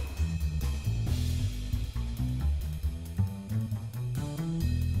go.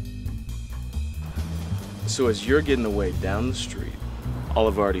 So as you're getting away down the street, I'll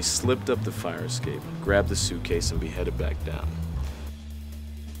have already slipped up the fire escape, grabbed the suitcase, and be headed back down.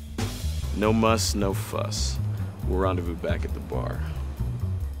 No muss, no fuss. We'll rendezvous back at the bar.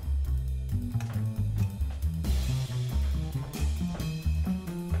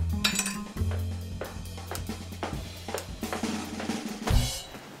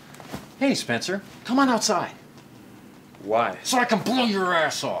 Hey, Spencer, come on outside. Why? So I can blow your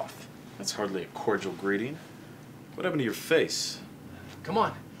ass off. That's hardly a cordial greeting. What happened to your face? Come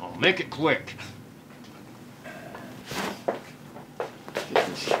on. I'll make it quick.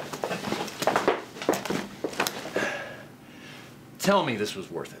 Tell me this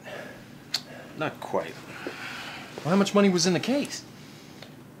was worth it. Not quite. Well, how much money was in the case?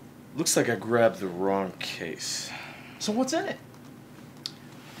 Looks like I grabbed the wrong case. So what's in it?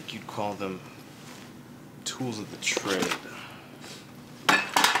 I think you'd call them tools of the trade.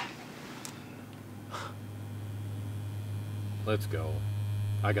 Let's go.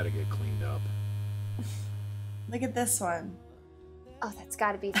 I gotta get cleaned up. Look at this one. Oh, that's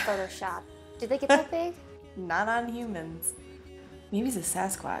gotta be Photoshop. Did they get that big? Not on humans. Maybe it's a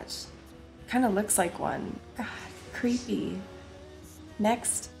Sasquatch. Kind of looks like one. God, creepy.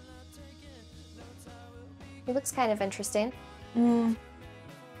 Next. He looks kind of interesting.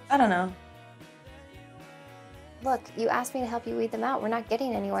 I don't know. Look, you asked me to help you weed them out. We're not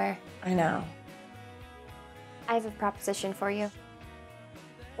getting anywhere. I know. I have a proposition for you.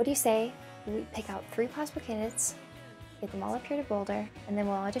 What do you say we pick out 3 possible candidates, get them all up here to Boulder, and then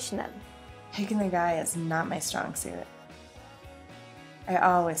we'll audition them? Picking the guy is not my strong suit. I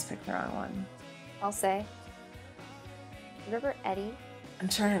always pick the wrong one. I'll say. Remember Eddie? I'm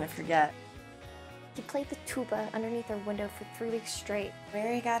trying to forget. He played the tuba underneath our window for 3 weeks straight.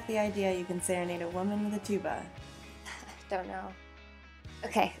 Where he got the idea you can serenade a woman with a tuba? Don't know.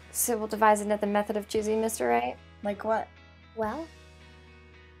 Okay, so we'll devise another method of choosing Mr. Right. Like what? Well,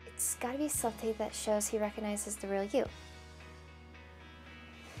 it's gotta be something that shows he recognizes the real you.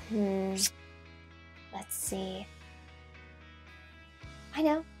 Let's see. I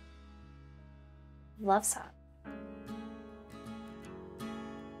know. Love song.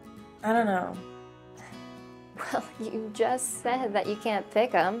 I don't know. Well, you just said that you can't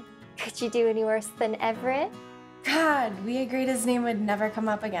pick him. Could you do any worse than Everett? God, we agreed his name would never come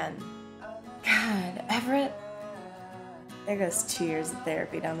up again. God, Everett. There goes 2 years of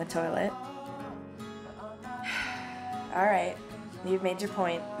therapy down the toilet. All right, you've made your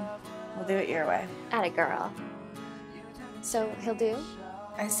point. We'll do it your way. Atta girl. So he'll do?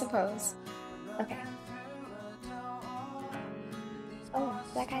 I suppose. Okay. Oh,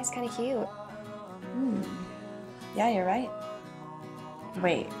 that guy's kind of cute. Yeah, you're right.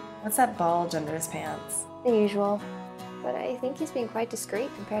 Wait, what's that bulge under his pants? The usual. But I think he's being quite discreet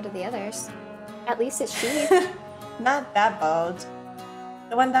compared to the others. At least it's sheath. Not that bulge.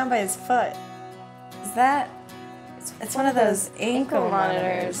 The one down by his foot. Is that... It's one of those ankle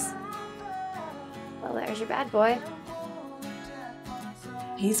monitors. Well, there's your bad boy.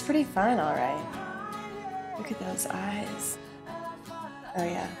 He's pretty fun, all right. Look at those eyes. Oh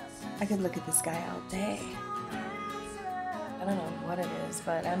yeah, I could look at this guy all day. I don't know what it is,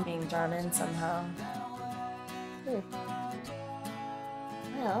 but I'm being drawn in somehow.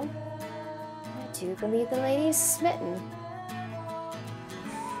 Well, I do believe the lady's smitten.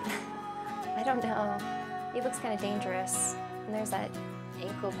 I don't know. He looks kind of dangerous. And there's that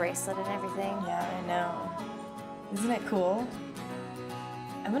ankle bracelet and everything. Yeah, I know. Isn't it cool?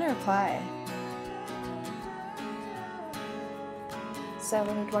 I'm gonna reply. So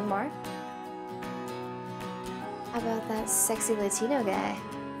we need one more? How about that sexy Latino guy?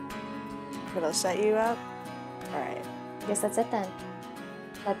 It'll set you up? Alright. I guess that's it then.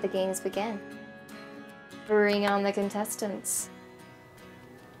 Let the games begin. Bring on the contestants.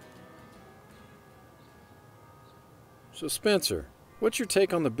 So Spencer, what's your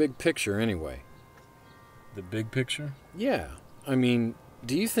take on the big picture anyway? The big picture? Yeah. I mean,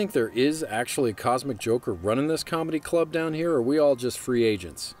 do you think there is actually a cosmic joker running this comedy club down here, or are we all just free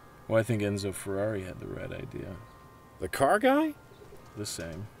agents? Well, I think Enzo Ferrari had the right idea. The car guy? The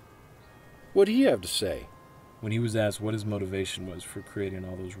same. What do you have to say? When he was asked what his motivation was for creating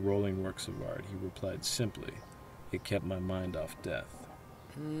all those rolling works of art, he replied simply, "It kept my mind off death."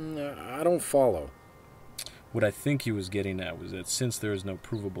 I don't follow. What I think he was getting at was that since there is no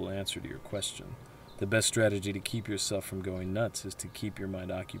provable answer to your question, the best strategy to keep yourself from going nuts is to keep your mind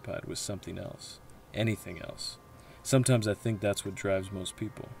occupied with something else. Anything else. Sometimes I think that's what drives most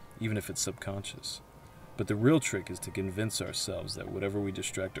people, even if it's subconscious. But the real trick is to convince ourselves that whatever we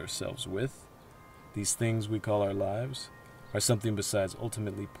distract ourselves with, these things we call our lives, are something besides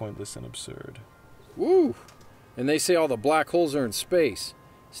ultimately pointless and absurd. Woo! And they say all the black holes are in space.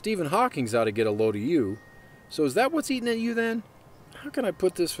 Stephen Hawking's ought to get a load of you. So is that what's eating at you then? How can I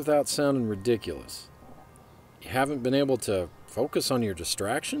put this without sounding ridiculous? You haven't been able to focus on your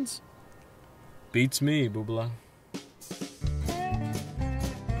distractions? Beats me, Bubla.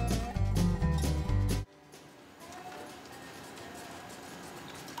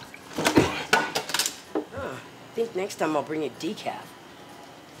 I think next time I'll bring a decaf.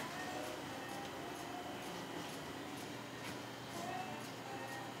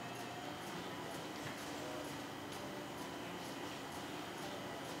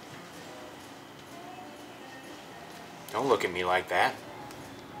 Don't look at me like that.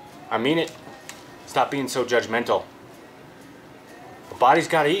 I mean it. Stop being so judgmental. The body's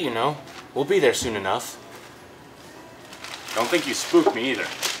gotta eat, you know. We'll be there soon enough. Don't think you spooked me either.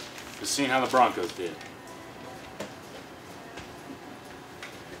 Just seeing how the Broncos did.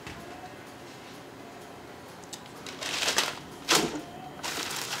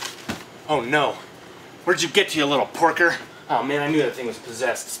 Oh no. Where'd you get to, you little porker? Oh man, I knew that thing was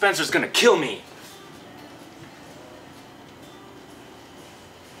possessed. Spencer's gonna kill me.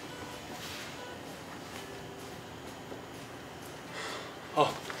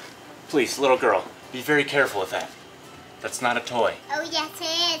 Oh, please, little girl, be very careful with that. That's not a toy. Oh, yes,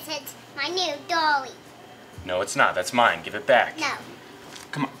 it is. It's my new dolly. No, it's not. That's mine. Give it back. No.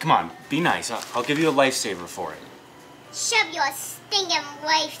 Come on. Be nice. I'll give you a lifesaver for it. Shove your stinking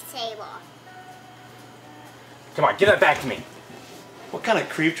lifesaver. Come on, give that back to me. What kind of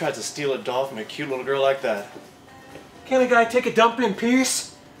creep tries to steal a doll from a cute little girl like that? Can't a guy take a dump in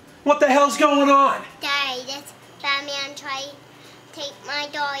peace? What the hell's going on? Daddy, this Batman tried to take my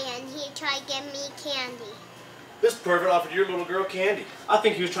dolly and he tried to give me candy. This pervert offered your little girl candy. I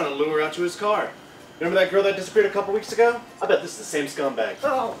think he was trying to lure her out to his car. Remember that girl that disappeared a couple weeks ago? I bet this is the same scumbag.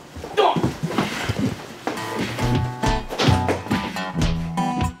 Oh.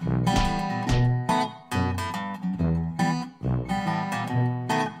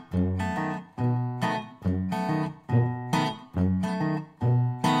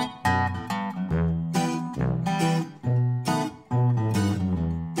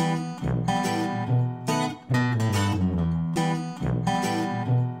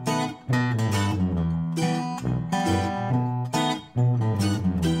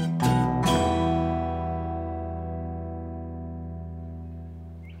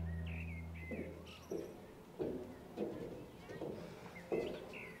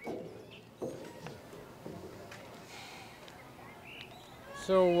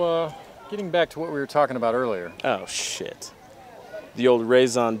 So, getting back to what we were talking about earlier. Oh, shit. The old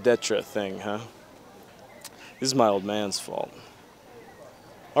raison d'etre thing, huh? This is my old man's fault.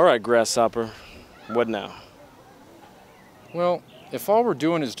 All right, Grasshopper. What now? Well, if all we're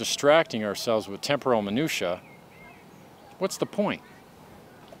doing is distracting ourselves with temporal minutia, what's the point?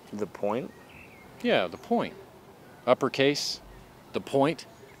 The point? Yeah, the point. Uppercase, the point.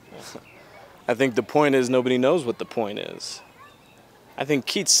 I think the point is nobody knows what the point is. I think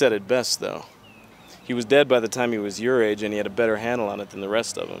Keats said it best, though. He was dead by the time he was your age, and he had a better handle on it than the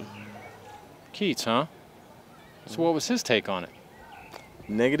rest of them. Keats, huh? So what was his take on it?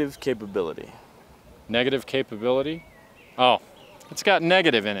 Negative capability. Negative capability? Oh, it's got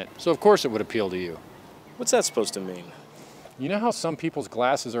negative in it, so of course it would appeal to you. What's that supposed to mean? You know how some people's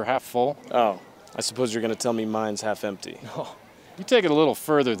glasses are half full? Oh, I suppose you're going to tell me mine's half empty. Oh, you take it a little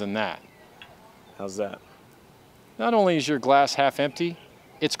further than that. How's that? Not only is your glass half empty,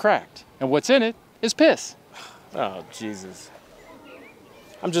 it's cracked. And what's in it is piss. Oh, Jesus.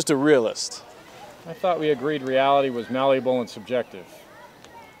 I'm just a realist. I thought we agreed reality was malleable and subjective.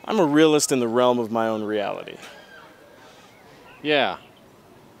 I'm a realist in the realm of my own reality. Yeah.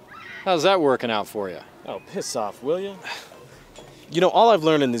 How's that working out for you? Oh, piss off, will you? You know, all I've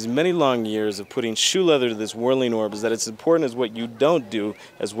learned in these many long years of putting shoe leather to this whirling orb is that it's important as what you don't do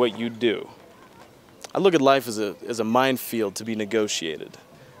as what you do. I look at life as a minefield to be negotiated,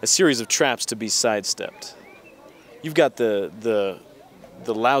 a series of traps to be sidestepped. You've got the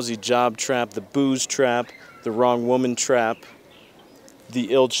lousy job trap, the booze trap, the wrong woman trap,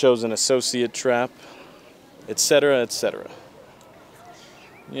 the ill-chosen associate trap, etc., etc.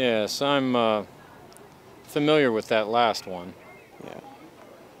 Yes, I'm familiar with that last one. Yeah.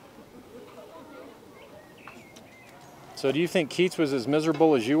 So do you think Keats was as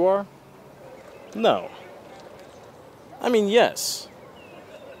miserable as you are? No. I mean, yes.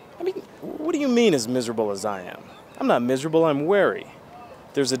 I mean, what do you mean as miserable as I am? I'm not miserable, I'm wary.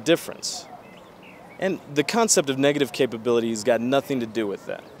 There's a difference. And the concept of negative capability has got nothing to do with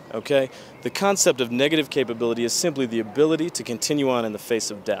that, okay? The concept of negative capability is simply the ability to continue on in the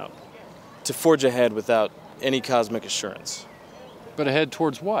face of doubt, to forge ahead without any cosmic assurance. But ahead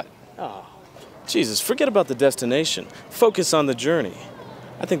towards what? Oh, Jesus, forget about the destination. Focus on the journey.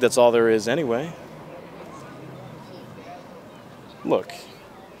 I think that's all there is anyway. Look,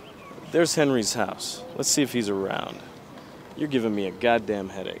 there's Henry's house. Let's see if he's around. You're giving me a goddamn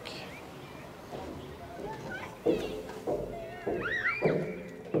headache.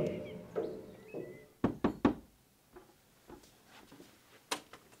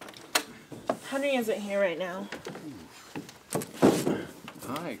 Henry isn't here right now.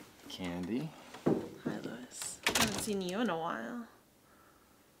 Hi, Candy. Hi, Louis. I haven't seen you in a while.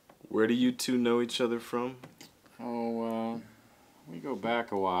 Where do you two know each other from? Oh, we go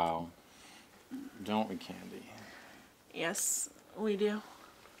back a while. Don't we, Candy? Yes, we do.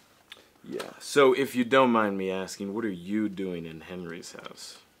 Yeah. So, if you don't mind me asking, what are you doing in Henry's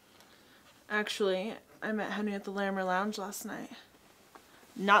house? Actually, I met Henry at the Larimer Lounge last night.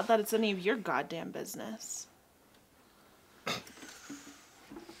 Not that it's any of your goddamn business.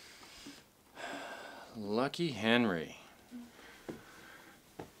 Lucky Henry.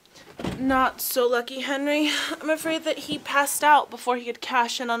 Not so lucky, Henry. I'm afraid that he passed out before he could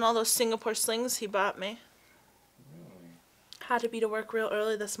cash in on all those Singapore slings he bought me. Really? Had to be to work real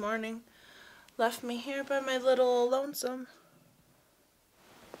early this morning. Left me here by my little lonesome.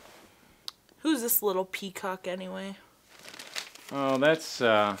 Who's this little peacock anyway? Oh, that's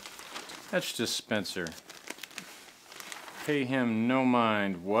just Spencer. Pay him no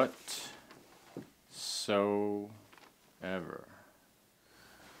mind whatsoever.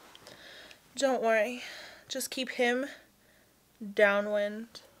 Don't worry. Just keep him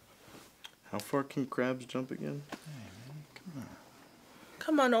downwind. How far can crabs jump again? Hey, man, come on.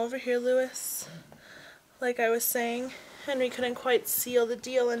 Come on over here, Louis. Like I was saying, Henry couldn't quite seal the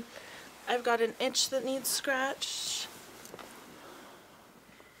deal, and I've got an itch that needs scratched.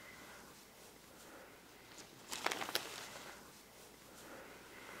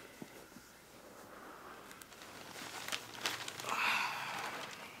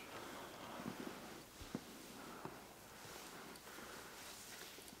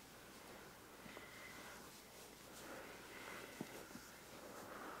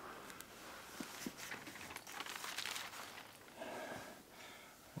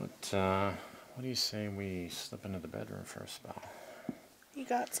 What do you say we slip into the bedroom for a spell? You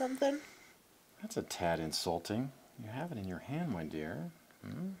got something? That's a tad insulting. You have it in your hand, my dear.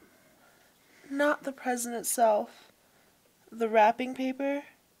 Hmm? Not the present itself. The wrapping paper.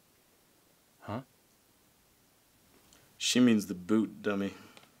 Huh? She means the boot, dummy.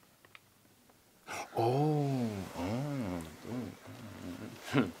 Oh.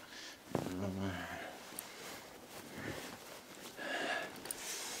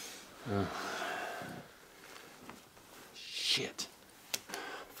 Shit.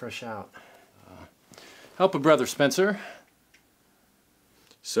 Fresh out. Help a brother, Spencer.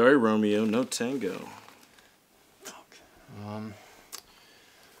 Sorry, Romeo, no tango. All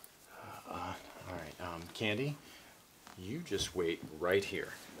right, Candy, you just wait right here.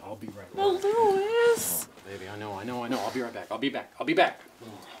 I'll be right back. Well, Louis! Oh, baby, I know. I'll be right back. I'll be back.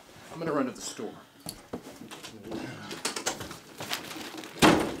 I'm gonna run to the store.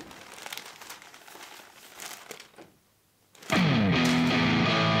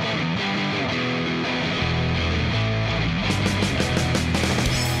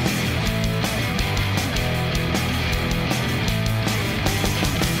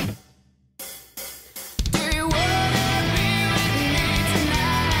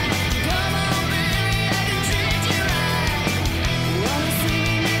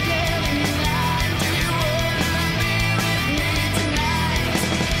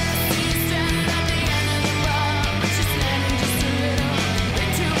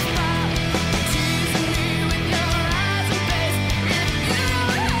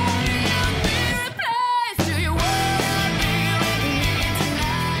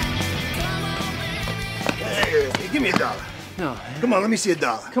 Give me a dollar. No. Come on, let me see a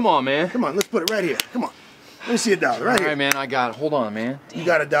dollar. Come on, man. Come on, let's put it right here. Come on. Let me see a dollar, right here. All right, man, I got it. Hold on, man. You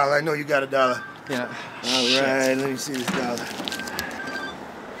got a dollar. I know you got a dollar. Yeah. All right, let me see this dollar.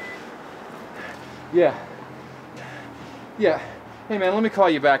 Yeah. Hey, man, let me call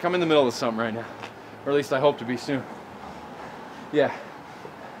you back. I'm in the middle of something right now. Or at least I hope to be soon. Yeah.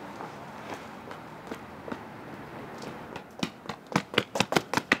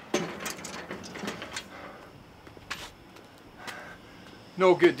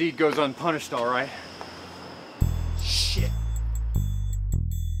 No good deed goes unpunished, all right? Shit.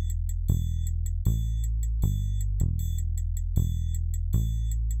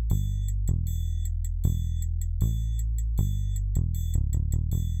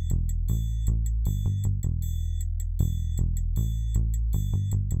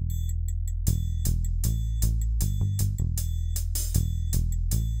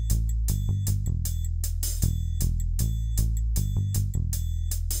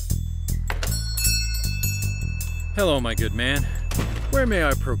 Hello, my good man. Where may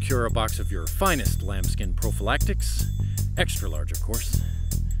I procure a box of your finest lambskin prophylactics? Extra large, of course.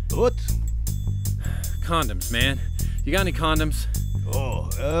 What? Condoms, man. You got any condoms? Oh,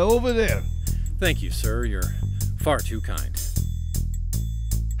 over there. Thank you, sir. You're far too kind.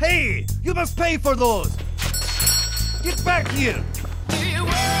 Hey, you must pay for those. Get back here.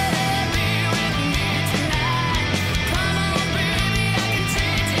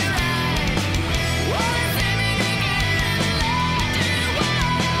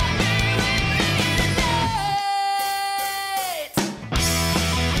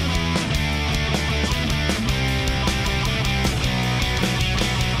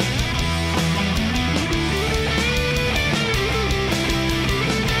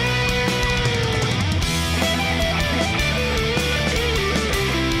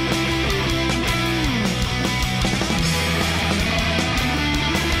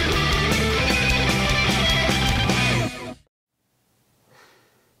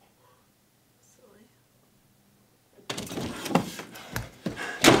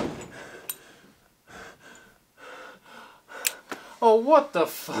 Oh, what the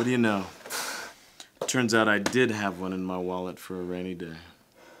fuck? What do you know? Turns out I did have one in my wallet for a rainy day.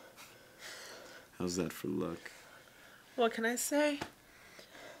 How's that for luck? What can I say?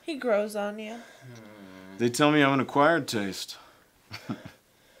 He grows on you. They tell me I'm an acquired taste.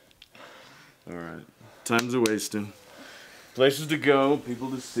 Alright. Time's a wasting. Places to go,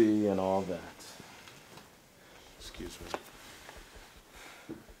 people to see, and all that. Excuse me.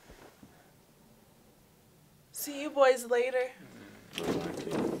 See you boys later.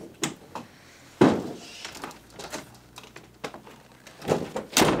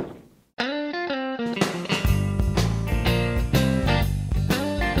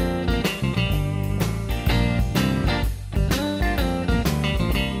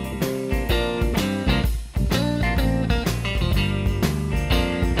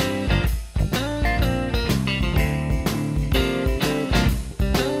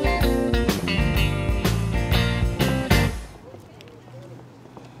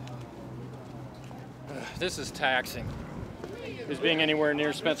 This is taxing. As being anywhere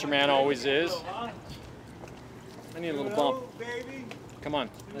near Spencer Man always is. I need a little bump. Come on,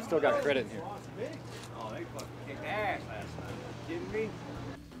 I still got credit in here. ass last night. You kidding me?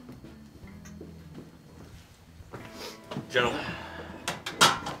 Gentlemen.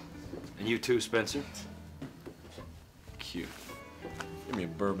 And you too, Spencer. Cute. Give me a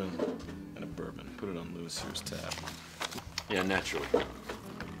bourbon and a bourbon. Put it on Lewis here's tab. Yeah, naturally.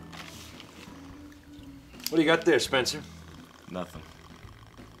 What do you got there, Spencer? Nothing.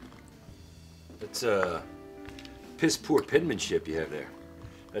 It's piss poor penmanship you have there.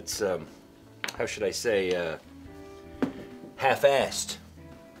 That's how should I say, half-assed.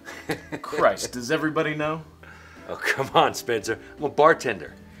 Christ, does everybody know? Oh, come on, Spencer. I'm a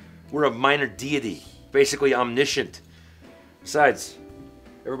bartender. We're a minor deity, basically omniscient. Besides,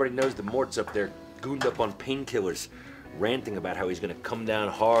 everybody knows the Mort's up there gooned up on painkillers, ranting about how he's gonna come down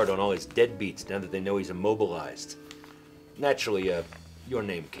hard on all his deadbeats now that they know he's immobilized. Naturally, your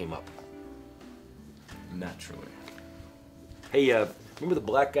name came up. Naturally. Hey, remember the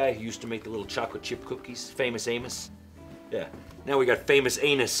black guy who used to make the little chocolate chip cookies? Famous Amos? Yeah, now we got Famous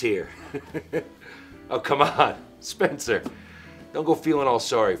Anus here. Oh, come on, Spencer. Don't go feeling all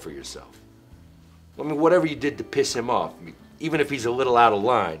sorry for yourself. I mean, whatever you did to piss him off, I mean, even if he's a little out of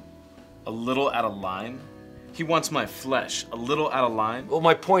line. A little out of line? He wants my flesh. A little out of line? Well,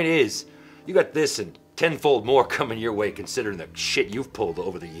 my point is, you got this and tenfold more coming your way considering the shit you've pulled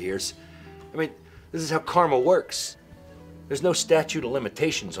over the years. I mean, this is how karma works. There's no statute of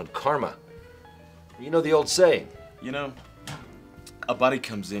limitations on karma. You know the old saying. You know, a body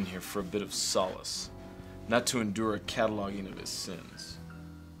comes in here for a bit of solace, not to endure a cataloging of his sins.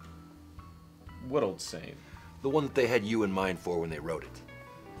 What old saying? The one that they had you in mind for when they wrote it.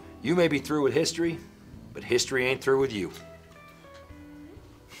 You may be through with history, but history ain't through with you.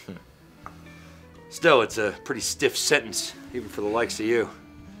 Still, it's a pretty stiff sentence, even for the likes of you.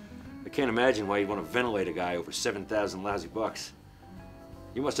 I can't imagine why you'd want to ventilate a guy over 7,000 lousy bucks.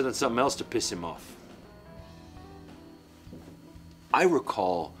 You must have done something else to piss him off. I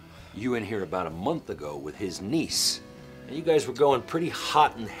recall you in here about a month ago with his niece, and you guys were going pretty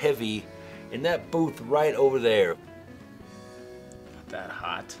hot and heavy in that booth right over there. Not that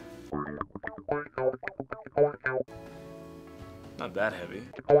hot. Not that heavy.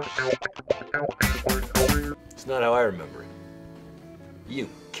 It's not how I remember it. You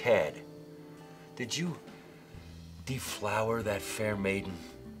cad. Did you deflower that fair maiden?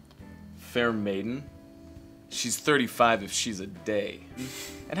 Fair maiden? She's 35 if she's a day.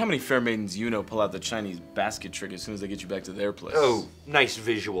 And how many fair maidens you know pull out the Chinese basket trick as soon as they get you back to their place? Oh, nice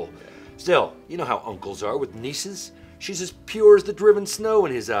visual. Still, you know how uncles are with nieces. She's as pure as the driven snow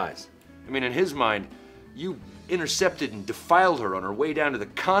in his eyes. I mean, in his mind, you intercepted and defiled her on her way down to the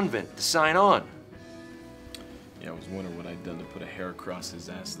convent to sign on. Yeah, I was wondering what I'd done to put a hair across his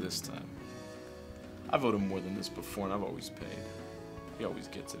ass this time. I've owed him more than this before, and I've always paid. He always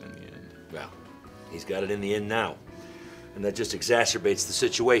gets it in the end. Well, he's got it in the end now. And that just exacerbates the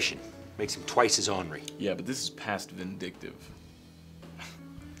situation. Makes him twice as ornery. Yeah, but this is past vindictive.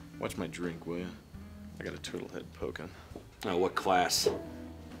 Watch my drink, will you? I got a turtle head poking. Oh, what class.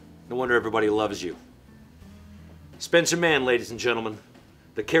 No wonder everybody loves you. Spencer Mann, ladies and gentlemen.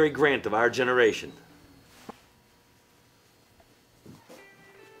 The Cary Grant of our generation.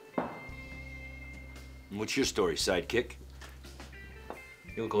 And what's your story, sidekick?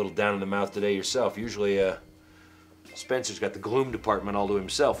 You look a little down in the mouth today yourself. Usually, Spencer's got the gloom department all to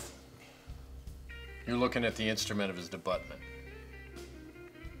himself. You're looking at the instrument of his debutment.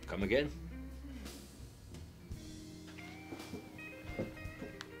 Come again?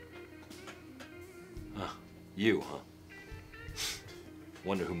 You, huh?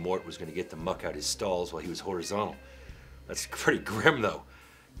 Wonder who Mort was gonna get to muck out his stalls while he was horizontal. That's pretty grim, though,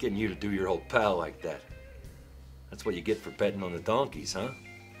 getting you to do your old pal like that. That's what you get for betting on the donkeys, huh?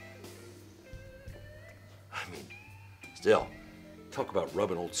 I mean, still, talk about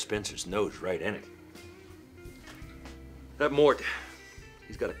rubbing old Spencer's nose right in it. That Mort,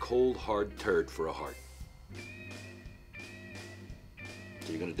 he's got a cold, hard turd for a heart.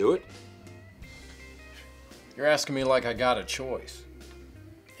 So you gonna do it? You're asking me like I got a choice.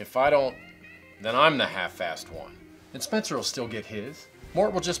 If I don't, then I'm the half-assed one. And Spencer will still get his.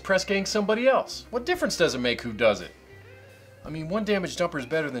 Mort will just press gang somebody else. What difference does it make who does it? I mean, one damaged dumper is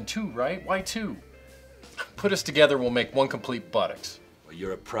better than two, right? Why two? Put us together, we'll make one complete buttocks. Well,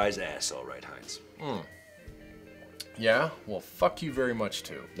 you're a prize ass, all right, Heinz. Yeah? Well, fuck you very much,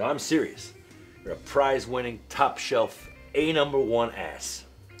 too. No, I'm serious. You're a prize-winning, top-shelf, A#1 ass.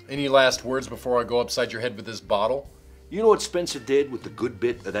 Any last words before I go upside your head with this bottle? You know what Spencer did with the good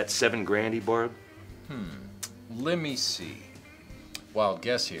bit of that $7 grand he borrowed? Let me see. Wild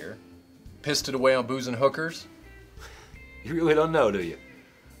guess here. Pissed it away on booze and hookers? You really don't know, do you?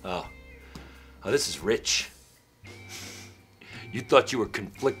 Oh, this is rich. You thought you were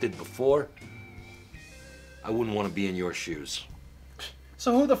conflicted before? I wouldn't want to be in your shoes.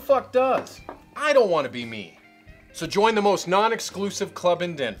 So who the fuck does? I don't want to be me. So join the most non-exclusive club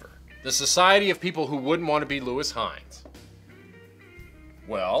in Denver, the Society of People Who Wouldn't Want to Be Lewis Hines.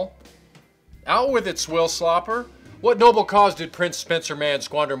 Well, out with it, swill slopper. What noble cause did Prince Spencer Man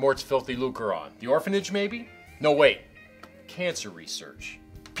squander Mort's filthy lucre on? The orphanage, maybe? No, wait. Cancer research.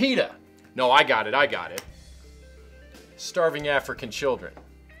 PETA. No, I got it. Starving African children.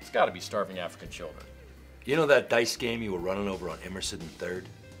 It's got to be starving African children. You know that dice game you were running over on Emerson and 3rd?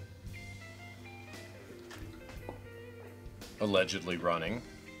 Allegedly running.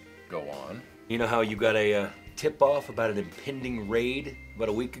 Go on. You know how you got a tip-off about an impending raid about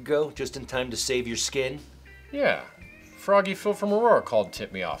a week ago, just in time to save your skin? Yeah. Froggy Phil from Aurora called to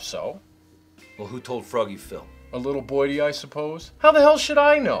tip me off, so? Well, who told Froggy Phil? A little boydie, I suppose. How the hell should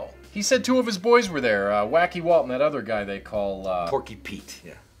I know? He said 2 of his boys were there, Wacky Walt and that other guy they call, Porky Pete,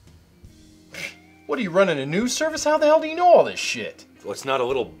 yeah. What, are you running a news service? How the hell do you know all this shit? Well, it's not a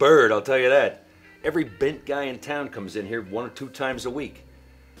little bird, I'll tell you that. Every bent guy in town comes in here 1 or 2 times a week.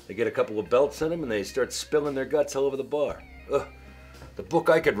 They get a couple of belts in them and they start spilling their guts all over the bar. Ugh, the book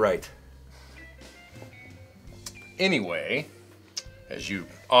I could write. Anyway, as you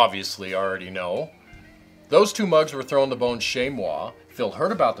obviously already know, those 2 mugs were throwing the bones Seymour. Phil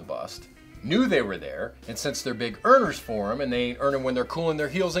heard about the bust, knew they were there, and since they're big earners for him and they ain't earning when they're cooling their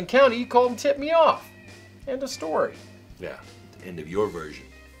heels in county, he called and tipped me off. End of story. Yeah, the end of your version.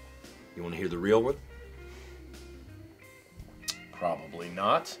 You want to hear the real one? Probably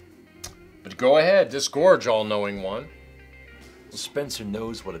not. But go ahead, disgorge, all-knowing one. Well, Spencer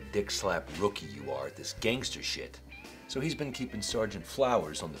knows what a dick-slap rookie you are at this gangster shit. So he's been keeping Sergeant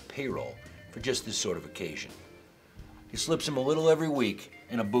Flowers on the payroll for just this sort of occasion. He slips him a little every week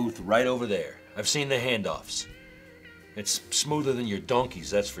in a booth right over there. I've seen the handoffs. It's smoother than your donkeys,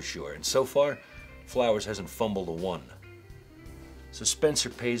 that's for sure. And so far, Flowers hasn't fumbled a one. So Spencer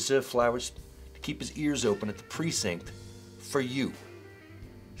pays Flowers to keep his ears open at the precinct for you.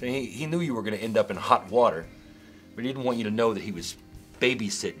 So he knew you were going to end up in hot water, but he didn't want you to know that he was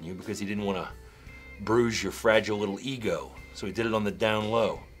babysitting you because he didn't want to bruise your fragile little ego. So he did it on the down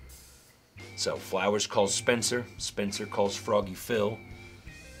low. So Flowers calls Spencer, Spencer calls Froggy Phil,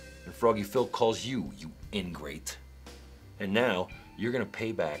 and Froggy Phil calls you, you ingrate. And now you're gonna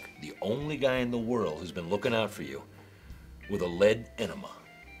pay back the only guy in the world who's been looking out for you with a lead enema.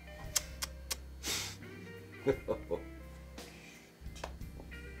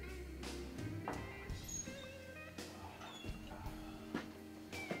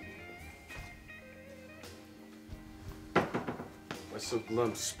 Why so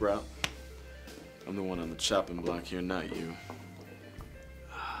glum, Sprout? I'm the one on the chopping block here, not you.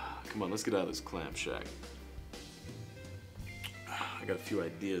 Come on, let's get out of this clam shack. I got a few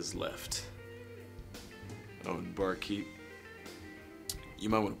ideas left. Oh, and barkeep, you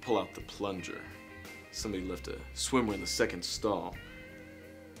might want to pull out the plunger. Somebody left a swimmer in the second stall.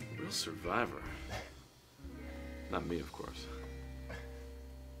 A real survivor. Not me, of course.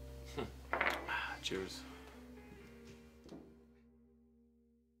 Cheers.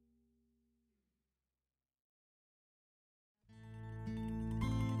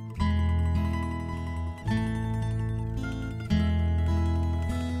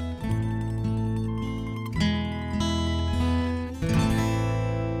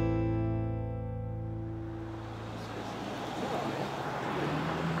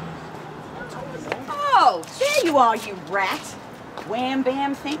 Oh, there you are, you rat. Wham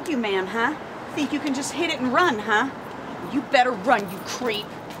bam, thank you, ma'am, huh? Think you can just hit it and run, huh? You better run, you creep.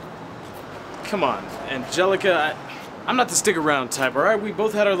 Come on, Angelica, I'm not the stick around type, all right? We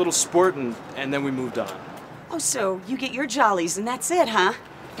both had our little sport and then we moved on. Oh, so you get your jollies and that's it, huh?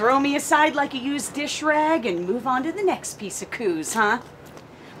 Throw me aside like a used dish rag and move on to the next piece of coos, huh?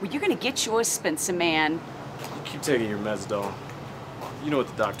 Well, you're gonna get yours, Spencer, man. You keep taking your meds, doll. You know what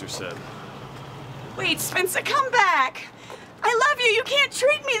the doctor said. Wait, Spencer, come back! I love you, you can't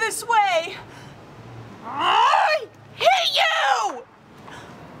treat me this way! I hate you!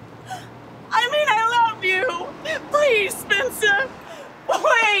 I love you! Please, Spencer!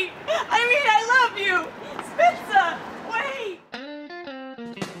 Wait! I love you! Spencer, wait!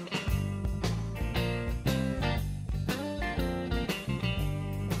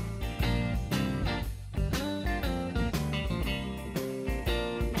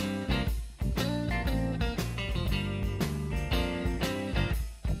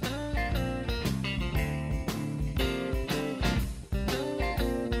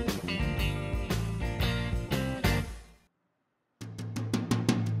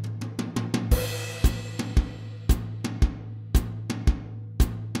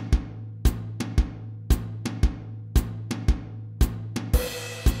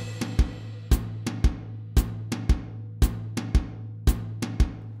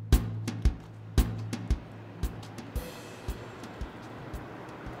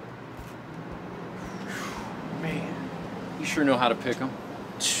 sure know how to pick them.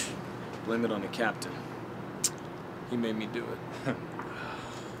 Blame it on the captain. He made me do it.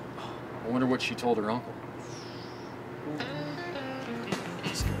 I wonder what she told her uncle.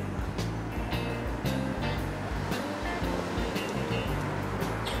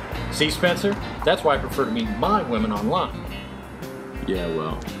 See, Spencer? That's why I prefer to meet my women online. Yeah,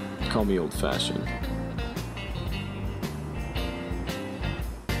 well, call me old-fashioned.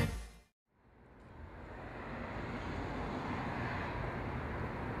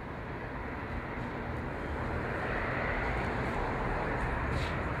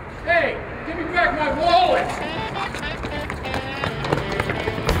 Hey, give me back my wallet!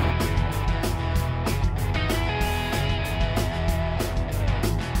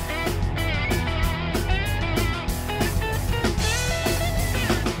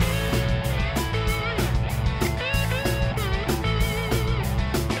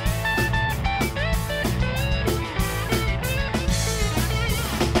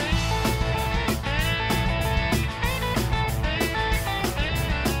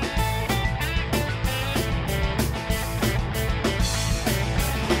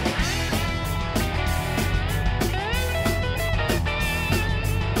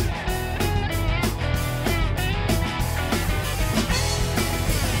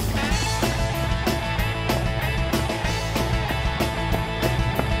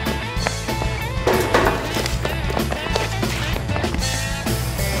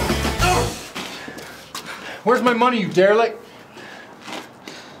 Where's my money, you derelict?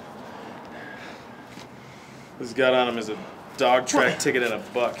 This got on him as a dog track ticket and a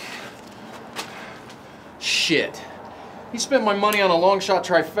buck. Shit. He spent my money on a long shot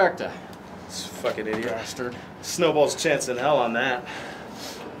trifecta. This fucking idiot. Bastard. Snowball's chance in hell on that.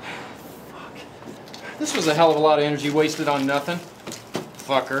 This was a hell of a lot of energy wasted on nothing.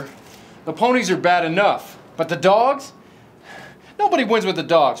 Fucker. The ponies are bad enough, but the dogs? Nobody wins with the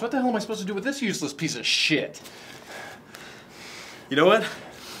dogs. What the hell am I supposed to do with this useless piece of shit? You know what?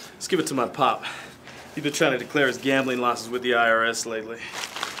 Let's give it to my pop. He's been trying to declare his gambling losses with the IRS lately.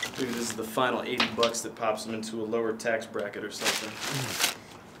 Maybe this is the final 80 bucks that pops him into a lower tax bracket or something.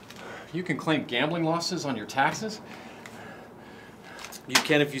 You can claim gambling losses on your taxes? You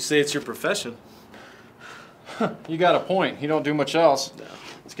can if you say it's your profession. You got a point. You don't do much else. No.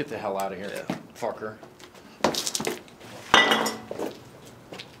 Let's get the hell out of here, fucker.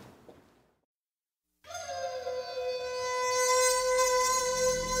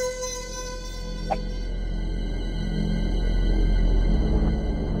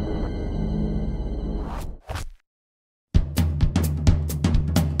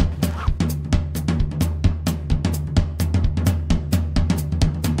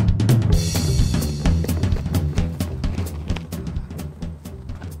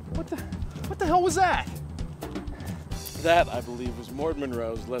 What the hell was that? That, I believe, was Mort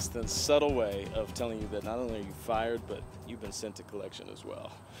Monroe's less than subtle way of telling you that not only are you fired, but you've been sent to collection as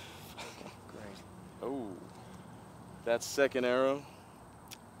well. Great. Oh, that second arrow,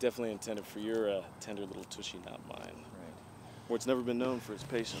 definitely intended for your tender little tushy, not mine. Right. Mort's never been known for his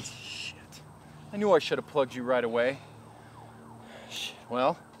patience. Shit. I knew I should have plugged you right away. Shit.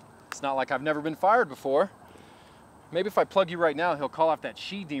 Well, it's not like I've never been fired before. Maybe if I plug you right now, he'll call off that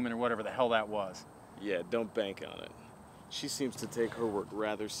she-demon or whatever the hell that was. Yeah, don't bank on it. She seems to take her work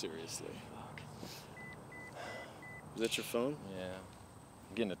rather seriously. Fuck. Is that your phone? Yeah.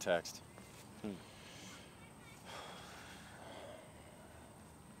 I'm getting a text.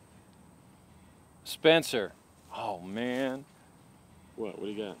 Spencer. Oh, man. What do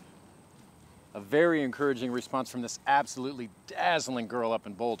you got? A very encouraging response from this absolutely dazzling girl up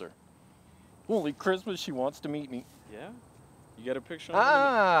in Boulder. Holy Christmas, she wants to meet me. Yeah? You got a picture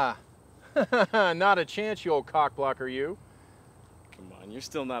on Not a chance, you old cockblocker, you. Come on, you're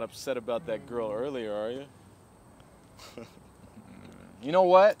still not upset about that girl earlier, are you? You know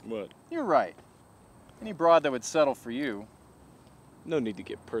what? What? You're right. Any broad that would settle for you. No need to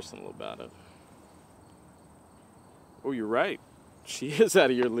get personal about it. Oh, you're right. She is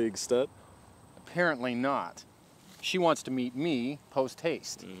out of your league, stud. Apparently not. She wants to meet me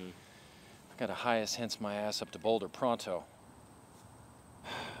post-haste. I've got to highest hence my ass up to Boulder pronto.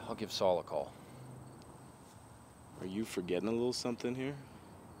 I'll give Saul a call. Are you forgetting a little something here?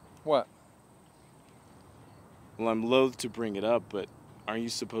 What? Well, I'm loath to bring it up, but aren't you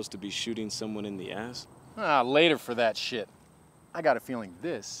supposed to be shooting someone in the ass? Later for that shit. I got a feeling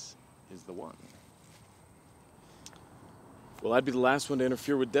this is the one. Well, I'd be the last one to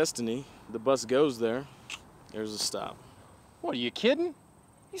interfere with destiny. The bus goes there. There's a stop. What, are you kidding?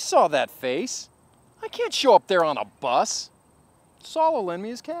 You saw that face. I can't show up there on a bus. Saul will lend me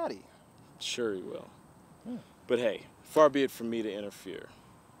his caddy. Sure he will. But hey, Far be it from me to interfere.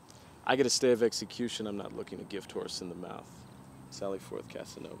 I get a stay of execution. I'm not looking to gift horse in the mouth. Sally forth,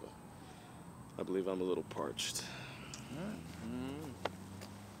 Casanova. I believe I'm a little parched.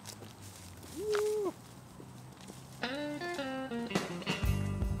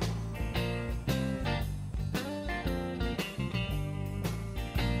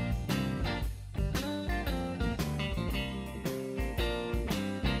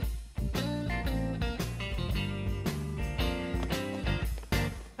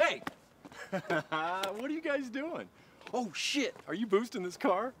 Hey! What are you guys doing? Oh shit, are you boosting this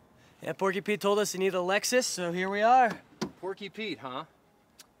car? Yeah, Porky Pete told us he needed a Lexus, so here we are. Porky Pete, huh?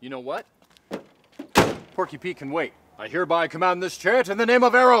 You know what? Porky Pete can wait. I hereby command this chariot in the name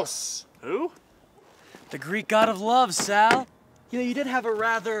of Eros. Who? The Greek god of love, Sal. You know, you did have a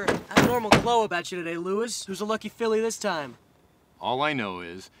rather abnormal glow about you today, Lewis. Who's a lucky filly this time? All I know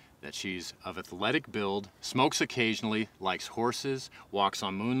is that she's of athletic build, smokes occasionally, likes horses, walks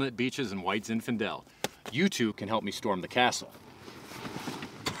on moonlit beaches, and white Zinfandel. You two can help me storm the castle.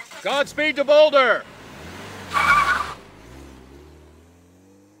 Godspeed to Boulder!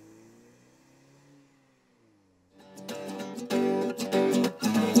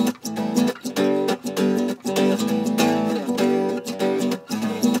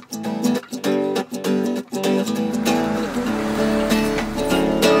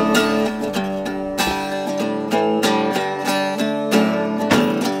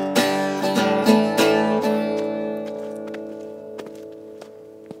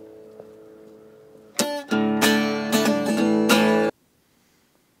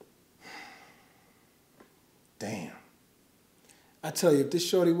 I tell you, if this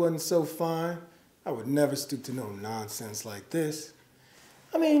shorty wasn't so fine, I would never stoop to no nonsense like this.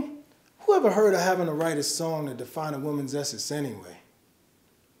 I mean, whoever heard of having to write a song to define a woman's essence anyway?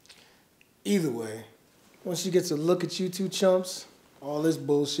 Either way, once she gets a look at you two chumps, all this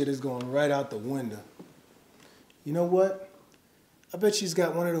bullshit is going right out the window. You know what? I bet she's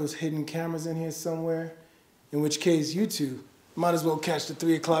got one of those hidden cameras in here somewhere, in which case you two might as well catch the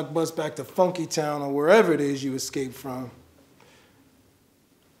 3 o'clock bus back to Funky Town or wherever it is you escaped from.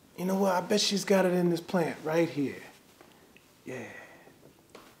 You know what? I bet she's got it in this plant right here. Yeah.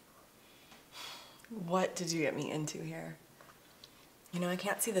 What did you get me into here? You know, I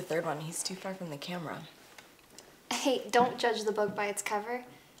can't see the third one. He's too far from the camera. Hey, don't judge the book by its cover.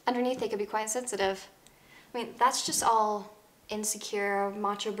 Underneath, they could be quite sensitive. I mean, that's just all insecure,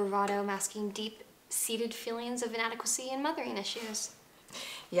 macho bravado masking deep-seated feelings of inadequacy and mothering issues.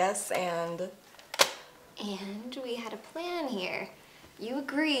 Yes, and we had a plan here. You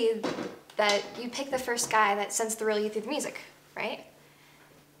agreed that you pick the first guy that sends the real you through the music, right?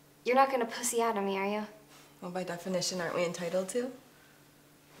 You're not gonna pussy out on me, are you? Well, by definition, aren't we entitled to?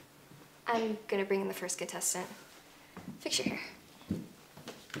 I'm gonna bring in the first contestant. Fix your hair.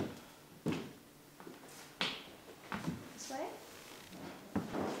 This way?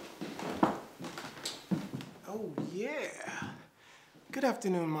 Oh, yeah. Good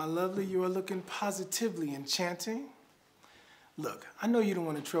afternoon, my lovely. You are looking positively enchanting. Look, I know you don't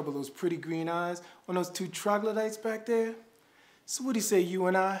want to trouble those pretty green eyes on those 2 troglodytes back there. So what do you say you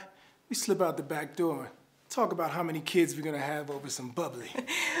and I, we slip out the back door and talk about how many kids we're going to have over some bubbly.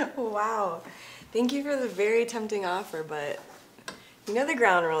 Wow. Thank you for the very tempting offer, but you know the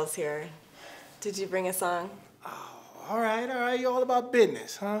ground rules here. Did you bring a song? Oh, all right. You're all about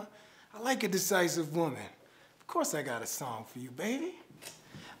business, huh? I like a decisive woman. Of course I got a song for you, baby.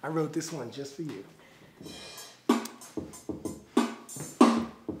 I wrote this one just for you.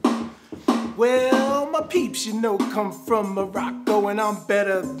 Well, my peeps, you know, come from Morocco, and I'm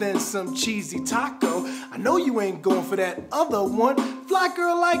better than some cheesy taco. I know you ain't going for that other one. Fly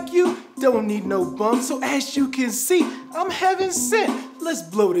girl like you don't need no bum, so as you can see, I'm heaven sent. Let's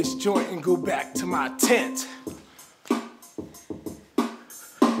blow this joint and go back to my tent.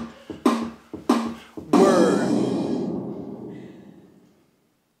 Word.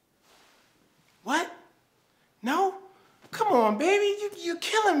 What? No? Come on, baby, you're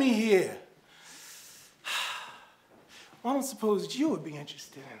killing me here. I don't suppose you would be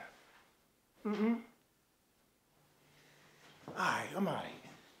interested in it. All right, I'm out of here.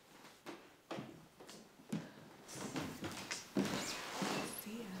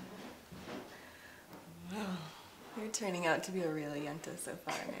 See ya. Wow, you're turning out to be a real yenta so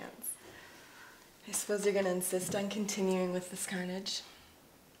far, Nance. I suppose you're gonna insist on continuing with this carnage?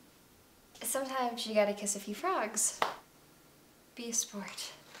 Sometimes you gotta kiss a few frogs. Be a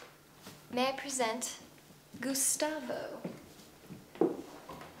sport. May I present Gustavo?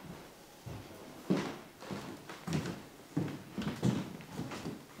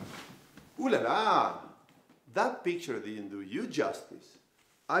 Ooh la la! that picture didn't do you justice.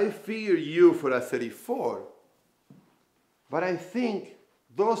 I figure you for a 34, but I think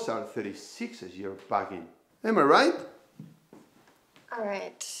those are 36s you're packing. Am I right? All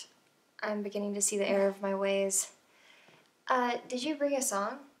right. I'm beginning to see the error of my ways. Did you bring a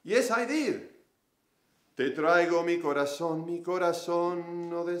song? Yes, I did. Te traigo mi corazón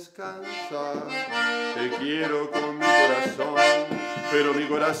no descansa. Te quiero con mi corazón, pero mi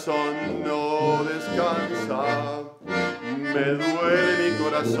corazón no descansa. Me duele mi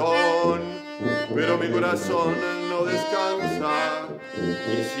corazón, pero mi corazón no descansa.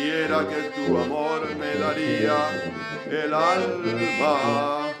 Quisiera que tu amor me daría el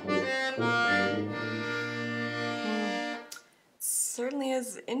alma. Certainly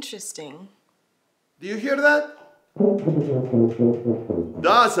is interesting. Do you hear that?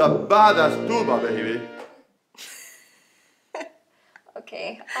 That's a badass tuba, baby.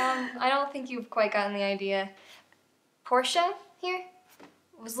 Okay, I don't think you've quite gotten the idea. Portia here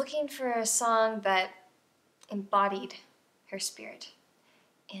was looking for a song that embodied her spirit.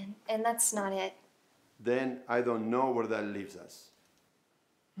 And that's not it. Then I don't know where that leaves us.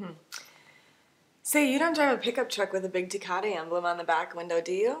 Say, you don't drive a pickup truck with a big Ducati emblem on the back window,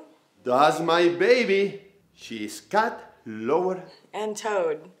 do you? That's my baby. She's cat, lower. And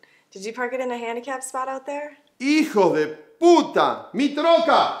towed. Did you park it in a handicap spot out there? Hijo de puta! Mi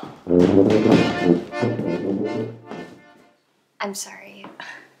troca! I'm sorry.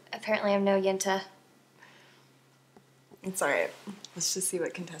 Apparently I'm no Yenta. It's alright. Let's just see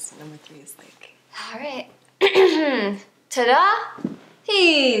what contestant number 3 is like. All right. Ta-da!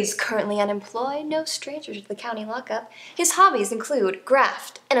 He's currently unemployed, no stranger to the county lockup. His hobbies include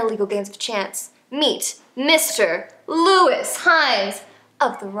graft and illegal games of chance. Meet Mr. Lewis Hines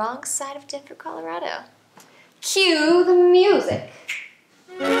of the wrong side of Denver, Colorado. Cue the music.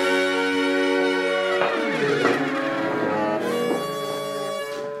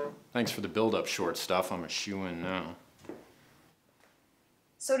 Thanks for the build-up, short stuff. I'm a shoo-in now.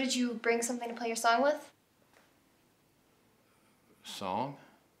 So did you bring something to play your song with? Song?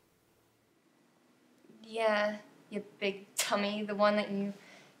 Yeah, you big tummy, the one that you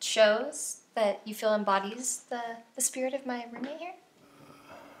chose, that you feel embodies the spirit of my roommate here?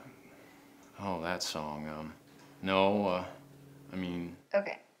 Oh, that song. No, I mean...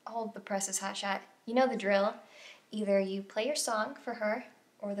 Okay, hold the presses, hotshot. You know the drill. Either you play your song for her,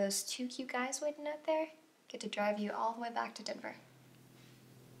 or those 2 cute guys waiting out there get to drive you all the way back to Denver.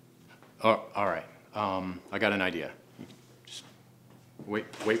 Oh, all right. I got an idea. Just wait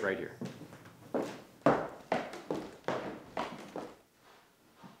right here.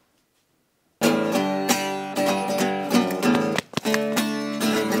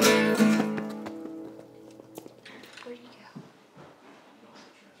 Where'd he go?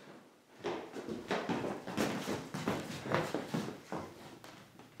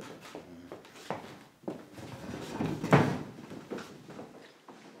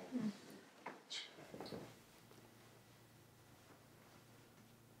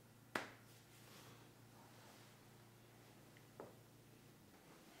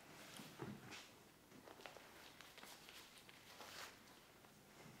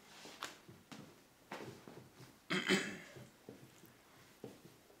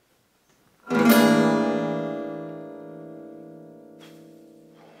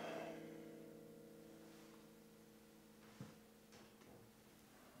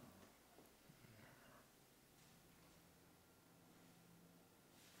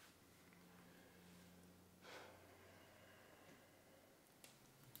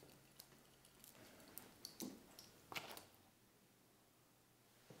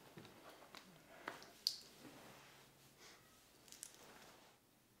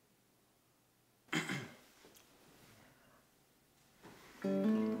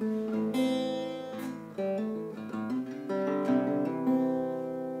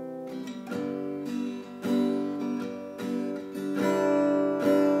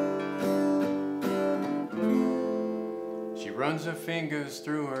 Runs her fingers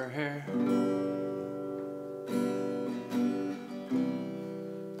through her hair,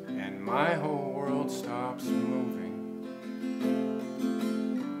 and my whole world stops moving.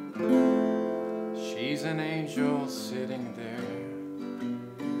 She's an angel sitting there.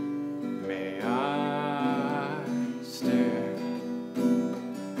 May I stare?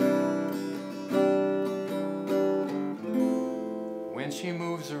 When she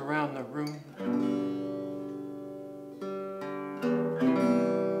moves around the room,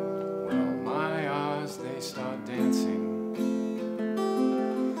 start dancing,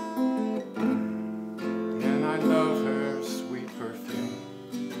 and I love her sweet perfume.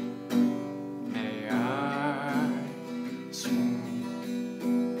 May I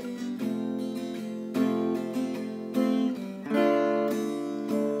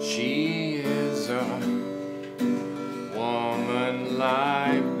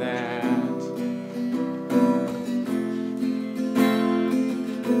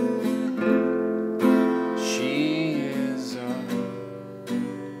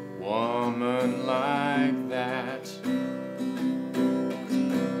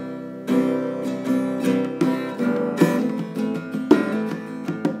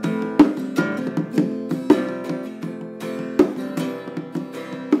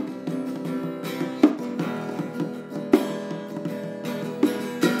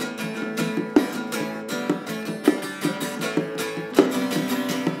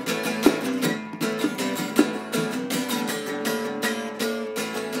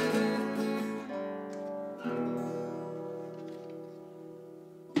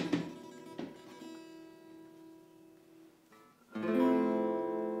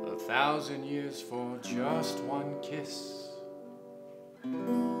 1,000 years for just one kiss.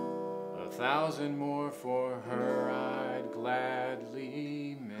 1,000 more for her I'd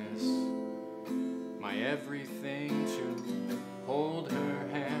gladly miss. My everything to hold her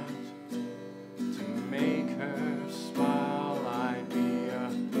hand, to make her smile. I'd be a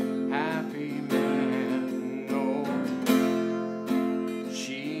happy man. No,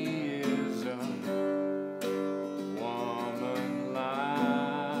 she is a woman like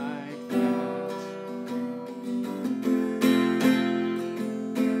that.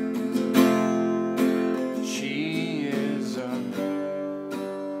 She is a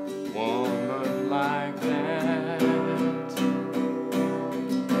woman like that.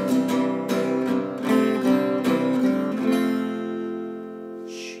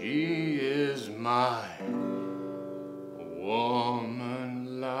 She is my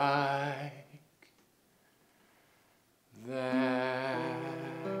woman like that.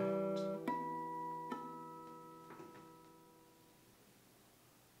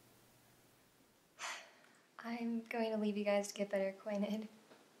 I'm going to leave you guys to get better acquainted.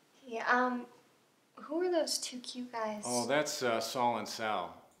 Yeah, who are those two cute guys? Oh, that's Saul and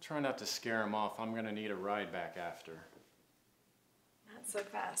Sal. Try not to scare them off. I'm gonna need a ride back after. Not so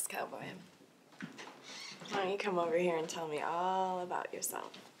fast, cowboy. Why don't you come over here and tell me all about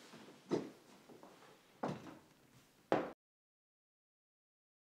yourself?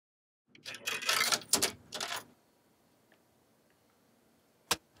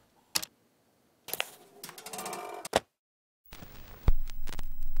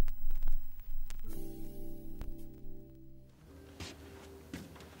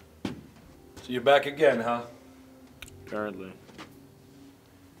 So you're back again, huh? Currently.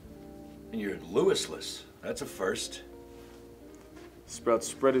 And you're Lewisless. That's a first. Sprout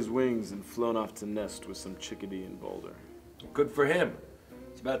spread his wings and flown off to nest with some chickadee in Boulder. Good for him.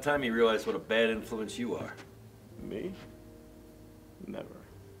 It's about time he realized what a bad influence you are. Me? Never.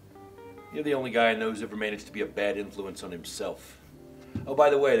 You're the only guy I know who's ever managed to be a bad influence on himself. Oh, by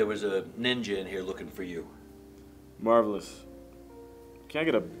the way, there was a ninja in here looking for you. Marvelous. Can I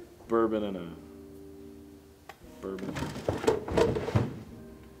get a bourbon and a bourbon?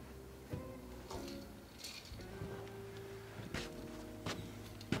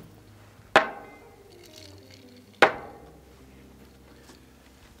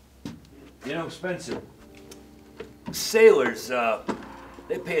 You know, Spencer, sailors,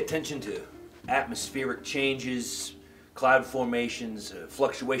 they pay attention to atmospheric changes, cloud formations,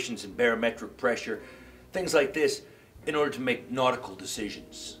 fluctuations in barometric pressure, things like this, in order to make nautical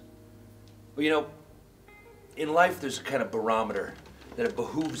decisions. Well, you know, in life there's a kind of barometer that it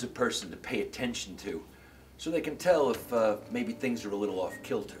behooves a person to pay attention to, so they can tell if maybe things are a little off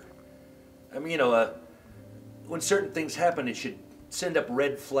kilter. I mean, you know, when certain things happen, it should send up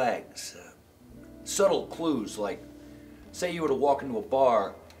red flags. Subtle clues, like, say you were to walk into a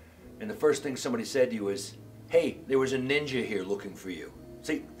bar and the first thing somebody said to you is, "Hey, there was a ninja here looking for you."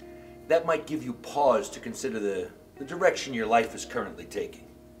 See, that might give you pause to consider the direction your life is currently taking.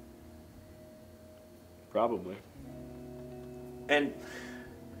 Probably. And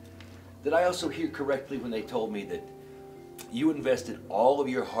did I also hear correctly when they told me that you invested all of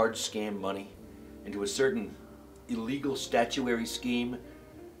your hard scam money into a certain illegal statuary scheme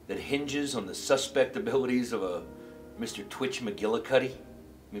that hinges on the suspect abilities of a Mr. Twitch McGillicuddy? I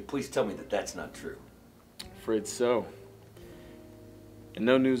mean, please tell me that that's not true. Afraid so. And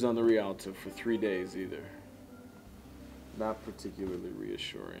no news on the Rialto for 3 days either. Not particularly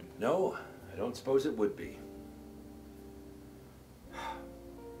reassuring. No, I don't suppose it would be.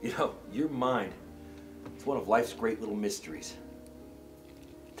 You know, your mind, it's one of life's great little mysteries.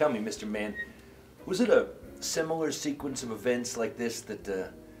 Tell me, Mr. Man, was it a similar sequence of events like this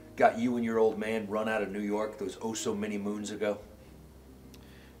that got you and your old man run out of New York those oh so many moons ago?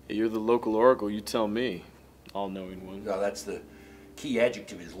 Hey, you're the local oracle, you tell me. All-knowing one. No, that's the key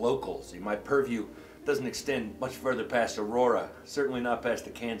adjective, is local. See, my purview doesn't extend much further past Aurora, certainly not past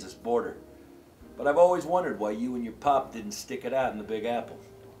the Kansas border. But I've always wondered why you and your pop didn't stick it out in the Big Apple.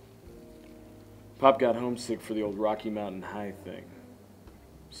 Pop got homesick for the old Rocky Mountain High thing,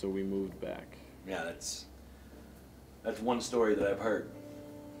 so we moved back. Yeah, that's one story that I've heard.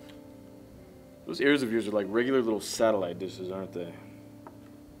 Those ears of yours are like regular little satellite dishes, aren't they?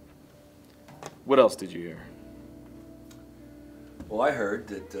 What else did you hear? Well, I heard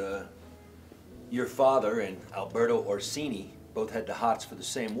that your father and Alberto Orsini both had the hots for the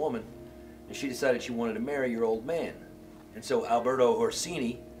same woman, and she decided she wanted to marry your old man. And so Alberto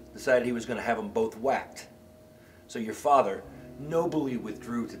Orsini decided he was going to have them both whacked. So your father nobly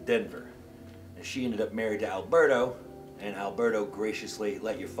withdrew to Denver, and she ended up married to Alberto, and Alberto graciously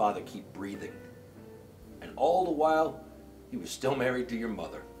let your father keep breathing. And all the while, he was still married to your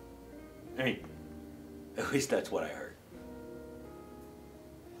mother. I mean, at least that's what I heard.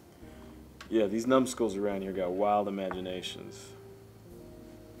 Yeah, these numbskulls around here got wild imaginations.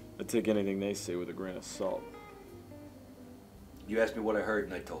 I take anything they say with a grain of salt. You asked me what I heard,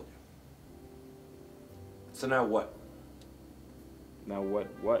 and I told you. So now what? Now what?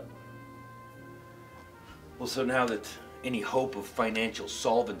 Well, so now that any hope of financial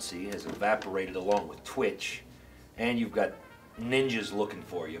solvency has evaporated along with Twitch, and you've got ninjas looking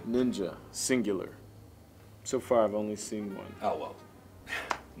for you. Ninja, singular. So far, I've only seen one. Oh, well.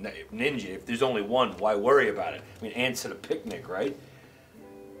 Ninja, if there's only one, why worry about it? I mean, ants at a picnic, right?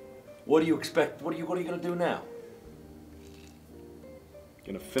 What do you expect? What are you gonna do now?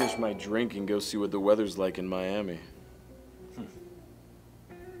 Gonna finish my drink and go see what the weather's like in Miami.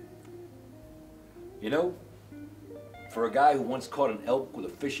 You know, for a guy who once caught an elk with a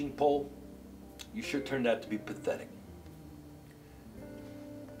fishing pole, you sure turned out to be pathetic.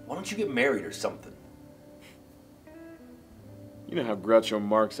 Why don't you get married or something? You know how Groucho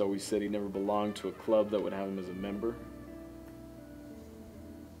Marx always said he never belonged to a club that would have him as a member?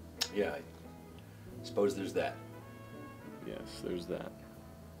 Yeah, I suppose there's that. Yes, there's that.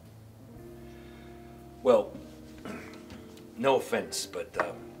 Well, no offense,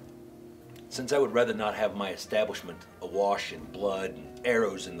 but since I would rather not have my establishment awash in blood and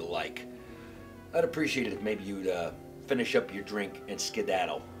arrows and the like, I'd appreciate it if maybe you'd finish up your drink and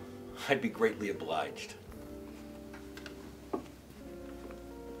skedaddle. I'd be greatly obliged.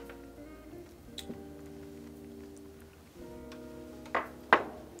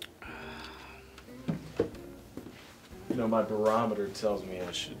 You know, my barometer tells me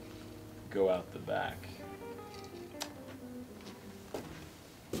I should go out the back.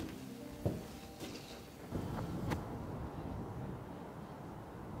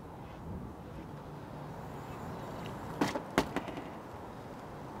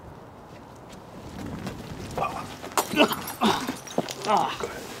 Fuck.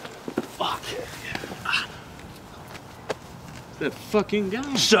 That fucking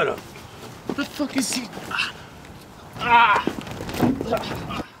guy. Shut up. What the fuck is he?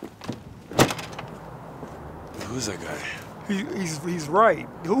 Who's that guy? He's right.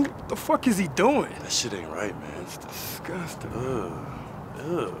 Who the fuck is he doing? That shit ain't right, man. It's disgusting.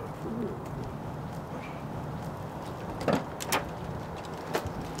 Ugh.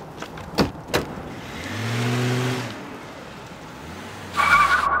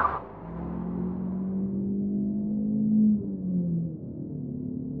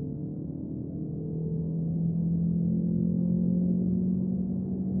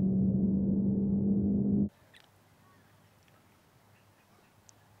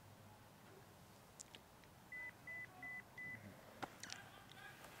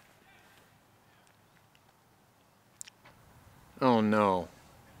 Oh no.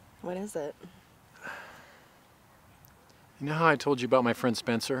 What is it? You know how I told you about my friend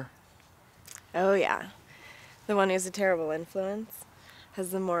Spencer? Oh, yeah. The one who's a terrible influence. Has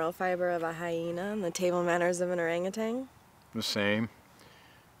the moral fiber of a hyena and the table manners of an orangutan. The same.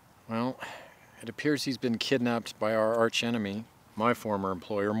 Well, it appears he's been kidnapped by our archenemy, my former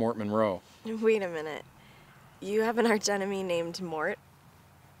employer, Mort Monroe. Wait a minute. You have an archenemy named Mort?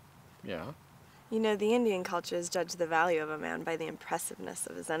 Yeah. You know, the Indian cultures judge the value of a man by the impressiveness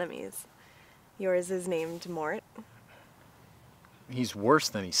of his enemies. Yours is named Mort. He's worse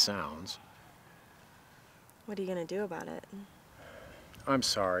than he sounds. What are you gonna do about it? I'm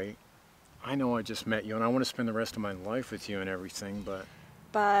sorry. I know I just met you and I want to spend the rest of my life with you and everything, but...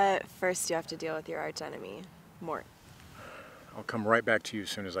 But first you have to deal with your archenemy, Mort. I'll come right back to you as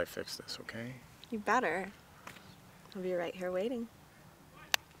soon as I fix this, okay? You better. I'll be right here waiting.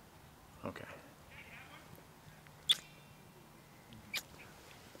 Okay.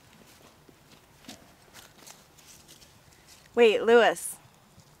 Wait, Lewis.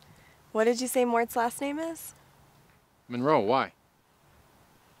 What did you say Mort's last name is? Monroe, why?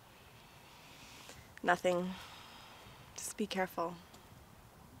 Nothing. Just be careful.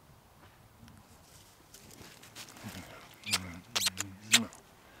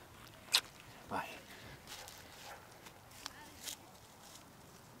 Bye.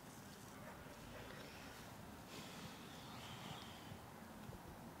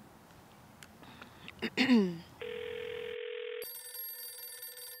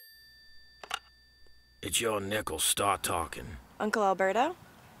 It's your nickel. Start talking. Uncle Alberto?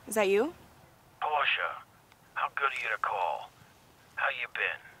 Is that you? Portia, how good of you to call. How you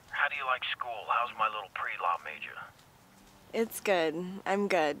been? How do you like school? How's my little pre-law major? It's good. I'm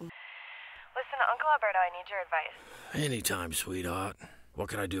good. Listen, Uncle Alberto, I need your advice. Anytime, sweetheart. What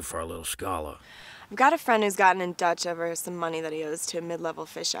can I do for our little scholar? I've got a friend who's gotten in Dutch over some money that he owes to a mid-level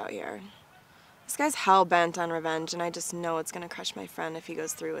fish out here. This guy's hell-bent on revenge, and I just know it's gonna crush my friend if he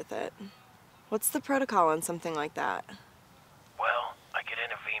goes through with it. What's the protocol on something like that? Well, I could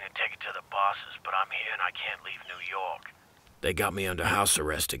intervene and take it to the bosses, but I'm here and I can't leave New York. They got me under house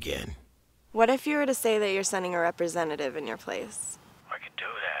arrest again. What if you were to say that you're sending a representative in your place? I could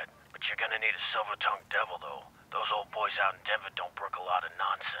do that, but you're gonna need a silver-tongued devil, though. Those old boys out in Denver don't brook a lot of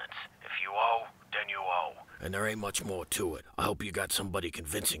nonsense. If you owe, then you owe. And there ain't much more to it. I hope you got somebody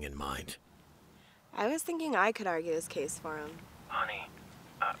convincing in mind. I was thinking I could argue his case for him. Honey,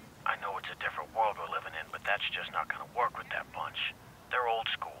 I know it's a different world we're living in, but that's just not gonna work with that bunch. They're old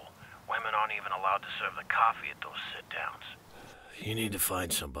school. Women aren't even allowed to serve the coffee at those sit-downs. You need to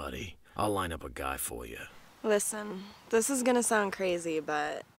find somebody. I'll line up a guy for you. Listen, this is gonna sound crazy,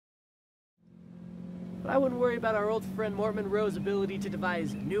 but I wouldn't worry about our old friend Mort Monroe's ability to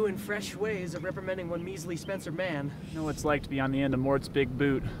devise new and fresh ways of reprimanding one measly Spencer man. You know what it's like to be on the end of Mort's big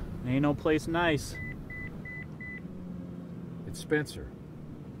boot. Ain't no place nice. It's Spencer.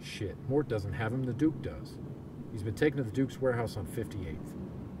 Shit, Mort doesn't have him, the Duke does. He's been taken to the Duke's warehouse on 58th.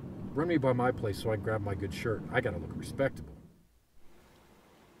 Run me by my place so I can grab my good shirt. I gotta look respectable.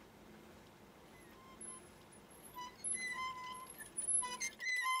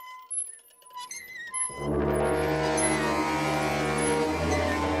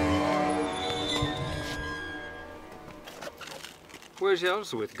 Where's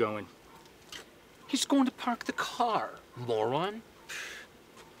Ellsworth going? He's going to park the car, moron.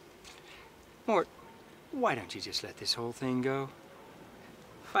 Mort, why don't you just let this whole thing go?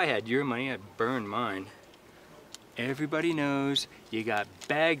 If I had your money, I'd burn mine. Everybody knows you got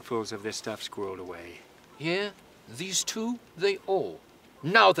bagfuls of this stuff squirreled away. Yeah, these two, they owe.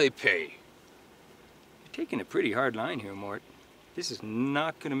 Now they pay. You're taking a pretty hard line here, Mort. This is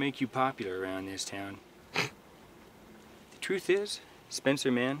not gonna make you popular around this town. The truth is,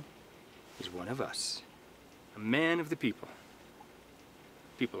 Spencer Man is one of us. A man of the people.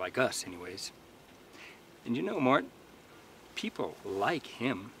 People like us, anyways. And you know, Mort, people like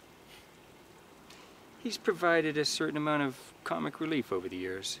him. He's provided a certain amount of comic relief over the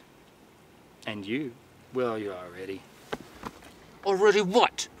years. And you, well, you're already. Already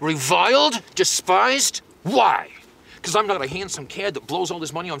what? Reviled? Despised? Why? Because I'm not a handsome cad that blows all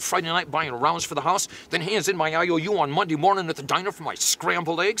his money on Friday night buying rounds for the house, then hands in my IOU on Monday morning at the diner for my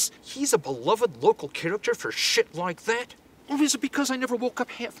scrambled eggs? He's a beloved local character for shit like that? Or is it because I never woke up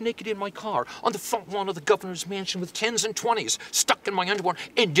half naked in my car on the front lawn of the governor's mansion with 10s and 20s stuck in my underwear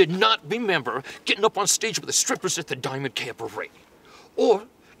and did not remember getting up on stage with the strippers at the Diamond Cabaret? Or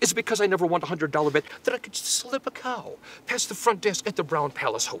is it because I never won a $100 bet that I could just slip a cow past the front desk at the Brown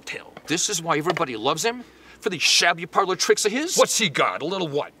Palace Hotel? This is why everybody loves him? For these shabby parlor tricks of his? What's he got? A little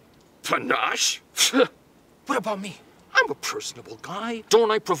what? Panache? What about me? I'm a personable guy.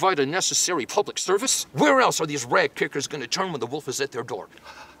 Don't I provide a necessary public service? Where else are these rag pickers going to turn when the wolf is at their door?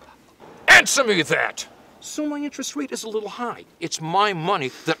 Answer me that! So my interest rate is a little high. It's my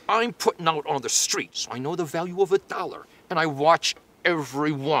money that I'm putting out on the street, so I know the value of $1, and I watch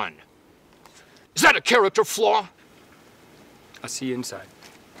every one. Is that a character flaw? I'll see you inside.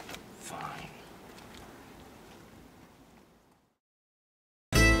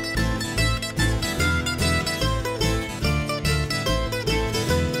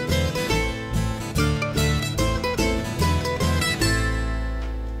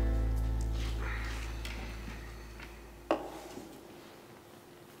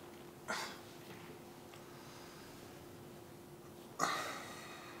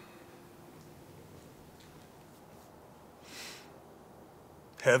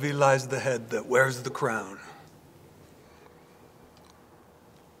 Heavy lies the head that wears the crown.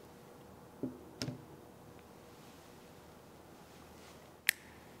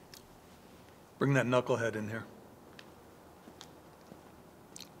 Bring that knucklehead in here.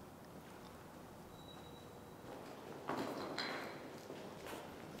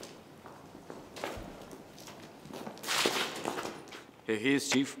 Here he is,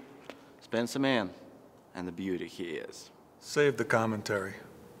 Chief. Spencer Man. And the beauty he is. Save the commentary.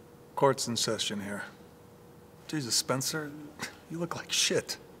 Court's in session here. Jesus, Spencer, you look like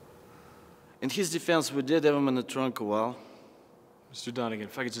shit. In his defense, we did have him in the trunk a while. Mr. Donegan,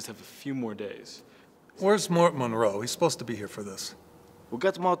 if I could just have a few more days. Where's Mort Monroe? He's supposed to be here for this. We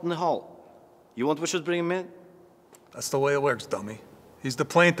got him out in the hall. You want we should bring him in? That's the way it works, dummy. He's the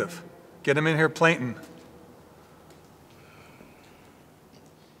plaintiff. Get him in here plainting.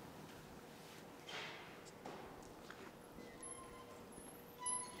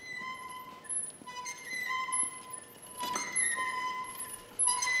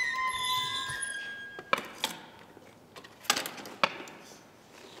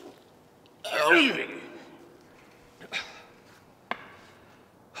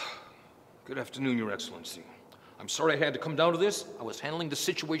 Good afternoon, Your Excellency. I'm sorry I had to come down to this. I was handling the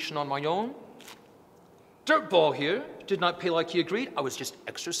situation on my own. Dirtball here did not pay like he agreed. I was just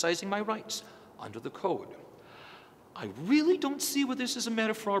exercising my rights under the code. I really don't see where this is a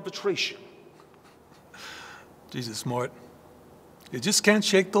matter for arbitration. Jesus, Mort. You just can't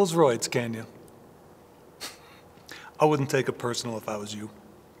shake those roids, can you? I wouldn't take it personal if I was you.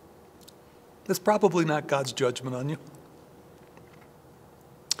 It's probably not God's judgment on you.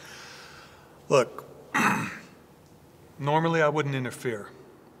 Look, normally I wouldn't interfere.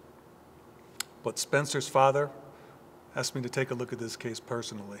 But Spencer's father asked me to take a look at this case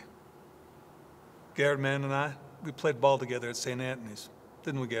personally. Garrett Mann and I, we played ball together at St. Anthony's.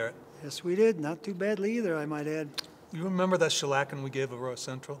 Didn't we, Garrett? Yes, we did. Not too badly either, I might add. You remember that shellacking we gave Aurora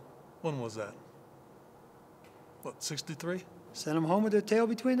Central? When was that? What, 63? Sent them home with their tail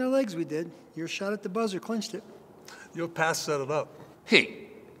between their legs, we did. Your shot at the buzzer clinched it. Your pass set it up. Hey,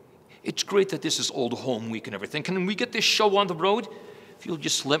 it's great that this is old home week and everything. Can we get this show on the road? If you'll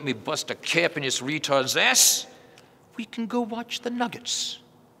just let me bust a cap in this retard's ass, we can go watch the Nuggets.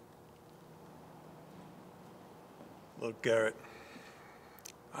 Look, Garrett,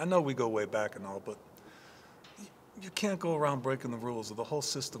 I know we go way back and all, but you can't go around breaking the rules or the whole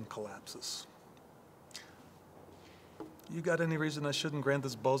system collapses. You got any reason I shouldn't grant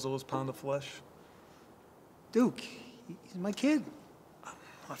this bozo his pound of flesh? Duke, he's my kid.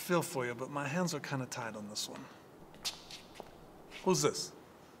 I feel for you, but my hands are kind of tied on this one. Who's this?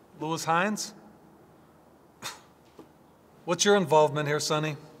 Louis Hines? What's your involvement here,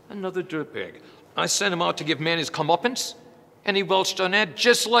 Sonny? Another dirtbag. I sent him out to give man his comeuppance, and he welched on that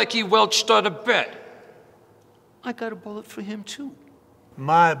just like he welched on a bet. I got a bullet for him, too.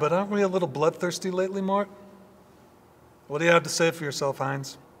 My, but aren't we a little bloodthirsty lately, Mort? What do you have to say for yourself,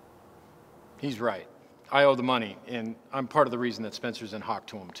 Hines? He's right. I owe the money, and I'm part of the reason that Spencer's in Hogg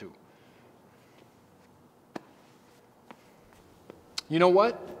to him, too. You know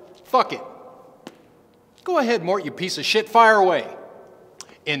what? Fuck it. Go ahead, Mort, you piece of shit. Fire away.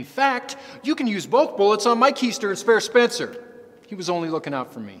 In fact, you can use both bullets on my keister and spare Spencer. He was only looking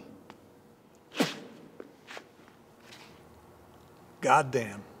out for me.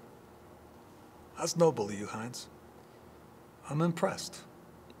 Goddamn. That's noble of you, Hines. I'm impressed.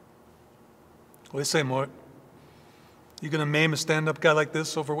 What do you say, Mort? You gonna maim a stand-up guy like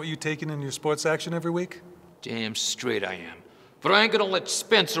this over what you taking in your sports action every week? Damn straight I am. But I ain't gonna let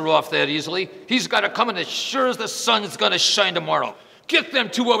Spencer off that easily. He's gotta come in as sure as the sun's gonna shine tomorrow. Get them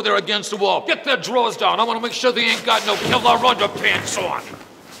two over there against the wall. Get their drawers down. I wanna make sure they ain't got no killer underpants on.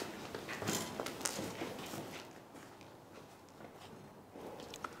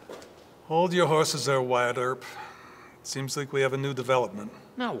 Hold your horses there, Wyatt Earp. Seems like we have a new development.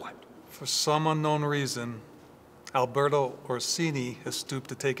 Now what? For some unknown reason, Alberto Orsini has stooped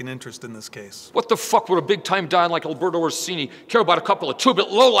to take an interest in this case. What the fuck would a big-time don like Alberto Orsini care about a couple of two-bit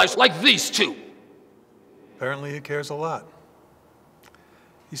lowlifes like these two? Apparently he cares a lot.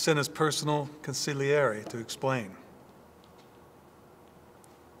 He sent his personal consigliere to explain.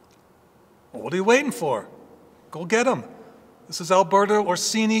 Well, what are you waiting for? Go get him. This is Alberto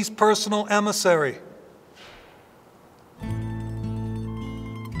Orsini's personal emissary.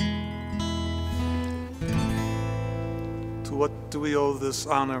 To what do we owe this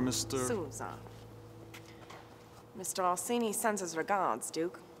honor, Mr. Sousa. Mr. Orsini sends his regards,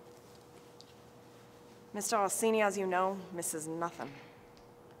 Duke. Mr. Orsini, as you know, misses nothing.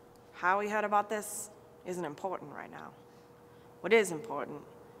 How he heard about this isn't important right now. What is important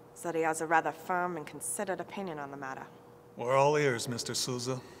is that he has a rather firm and considered opinion on the matter. We're all ears, Mr.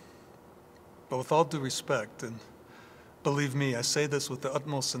 Sousa. But with all due respect, and believe me, I say this with the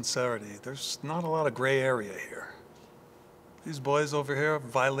utmost sincerity, there's not a lot of gray area here. These boys over here have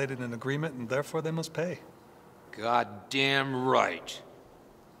violated an agreement, and therefore they must pay. Goddamn right.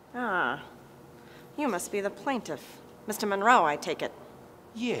 Ah, you must be the plaintiff. Mr. Monroe, I take it.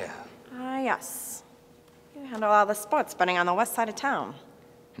 Yeah. Ah, yes. You handle all the sports betting on the west side of town.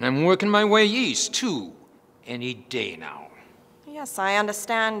 And I'm working my way east, too. Any day now. Yes, I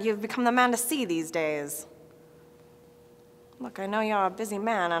understand you've become the man to see these days. Look, I know you're a busy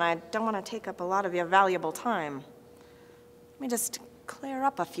man, and I don't want to take up a lot of your valuable time. Let me just clear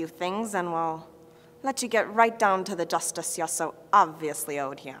up a few things, and we'll let you get right down to the justice you're so obviously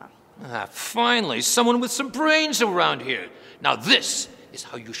owed here. Ah, finally, someone with some brains around here. Now this is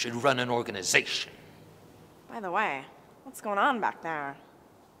how you should run an organization. By the way, what's going on back there?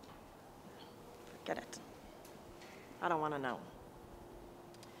 Forget it. I don't want to know.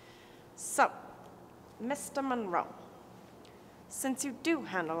 So, Mr. Monroe, Since you do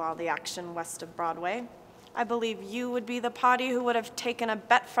handle all the action west of Broadway, I believe you would be the party who would have taken a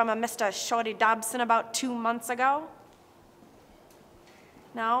bet from a Mr. Shorty Dobson about 2 months ago?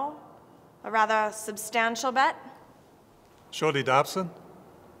 No? A rather substantial bet? Shorty Dobson?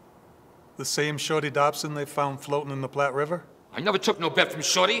 The same Shorty Dobson they found floating in the Platte River? I never took no bet from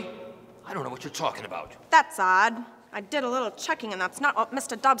Shorty. I don't know what you're talking about. That's odd. I did a little checking, and that's not what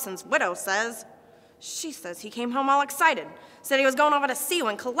Mr. Dobson's widow says. She says he came home all excited, said he was going over to see you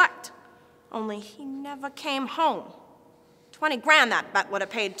and collect. Only he never came home. 20 grand that bet would have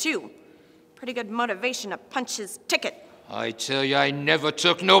paid, too. Pretty good motivation to punch his ticket. I tell you, I never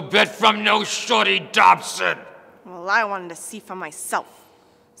took no bet from no Shorty Dobson. Well, I wanted to see for myself.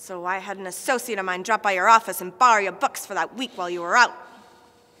 So I had an associate of mine drop by your office and borrow your books for that week while you were out.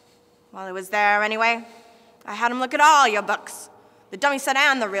 While he was there, anyway, I had him look at all your books. The dummy set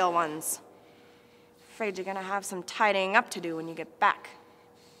and the real ones. Afraid you're gonna have some tidying up to do when you get back.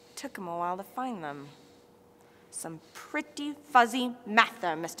 Took him a while to find them. Some pretty fuzzy math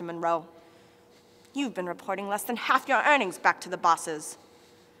there, Mr. Monroe. You've been reporting less than half your earnings back to the bosses.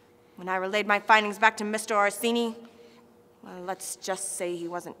 When I relayed my findings back to Mr. Orsini, well, let's just say he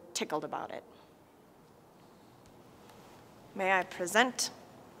wasn't tickled about it. May I present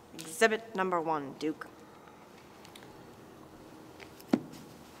Exhibit number 1, Duke?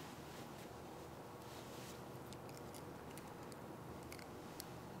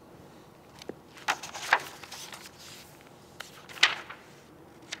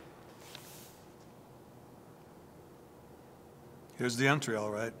 Here's the entry,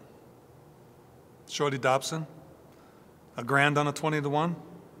 all right. Shorty Dobson, $1 grand on a 20 to 1. What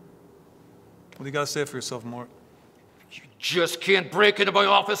do you got to say for yourself, Mort? You just can't break into my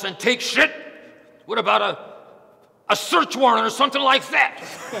office and take shit? What about a search warrant or something like that?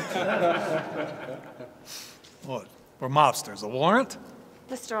 What? We're mobsters. A warrant?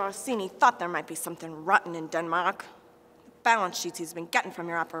 Mr. Orsini thought there might be something rotten in Denmark. The balance sheets he's been getting from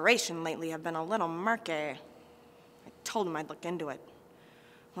your operation lately have been a little murky. I told him I'd look into it.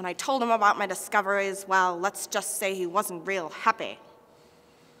 When I told him about my discoveries, well, let's just say he wasn't real happy.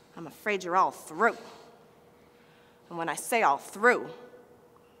 I'm afraid you're all through. And when I say all through,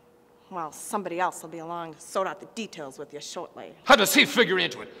 well, somebody else will be along to sort out the details with you shortly. How does he figure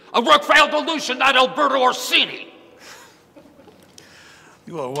into it? I work for Aldelucia, not Alberto Orsini.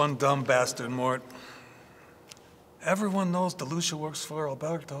 You are one dumb bastard, Mort. Everyone knows DeLucia works for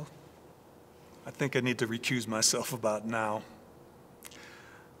Alberto. I think I need to recuse myself about now.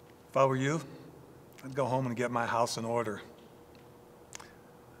 If I were you, I'd go home and get my house in order.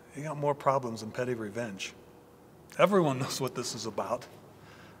 You got more problems than petty revenge. Everyone knows what this is about.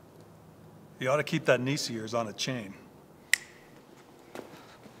 You ought to keep that niece of yours on a chain.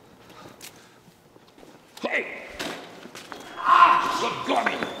 Hey! Ah, good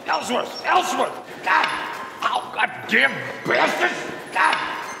gummy! Ellsworth! Ellsworth! God! Oh, goddamn bastards! God!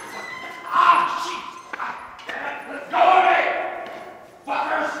 Ah, shit! God damn it! Let go of me!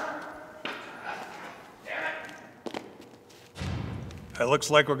 Fuckers! It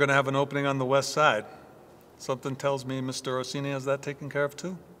looks like we're going to have an opening on the west side. Something tells me Mr. Orsini has that taken care of,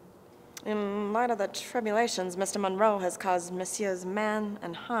 too. In light of the tribulations Mr. Monroe has caused Messieurs Mann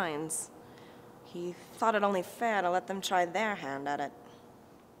and Hines, he thought it only fair to let them try their hand at it.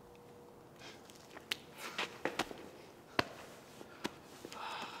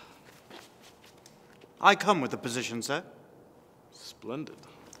 I come with the position, sir. Splendid.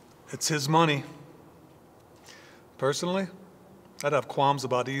 It's his money. Personally, I'd have qualms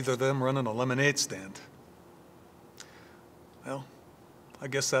about either of them running a lemonade stand. Well, I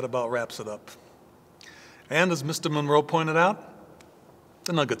guess that about wraps it up. And as Mr. Monroe pointed out,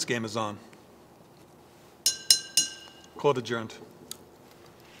 the Nuggets game is on. Court adjourned.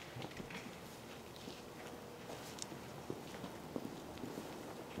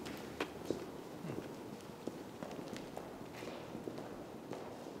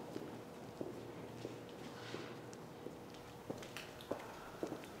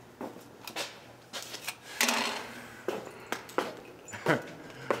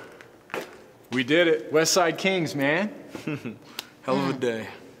 We did it. West Side Kings, man. Hell of a day.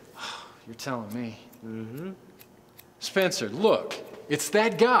 You're telling me. Mm-hmm. Spencer, look. It's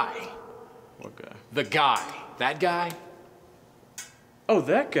that guy. What guy? The guy. That guy. Oh,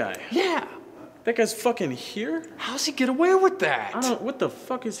 that guy? Yeah. That guy's fucking here? How's he get away with that? I don't... What the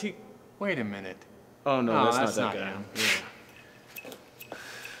fuck is he... Wait a minute. Oh, no, Oh, that's not that's that not guy.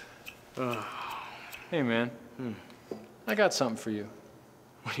 him. Yeah. Hey, man. I got something for you.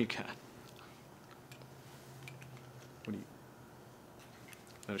 What do you got? What do you...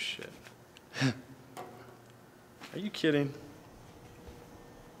 Oh, shit. Are you kidding?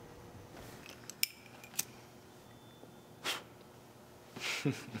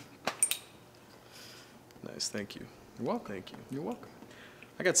 Nice, thank you. You're welcome. Thank you. You're welcome.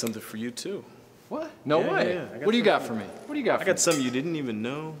 I got something for you, too. What? No way. Yeah. What do you got for me? What do you got for me? I got something you didn't even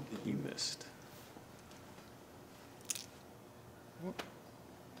know that you missed.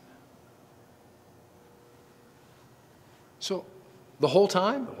 So, the whole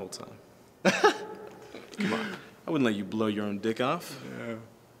time? The whole time. Come on. I wouldn't let you blow your own dick off. Yeah.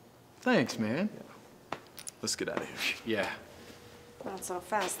 Thanks, man. Yeah. Let's get out of here. Yeah. Not so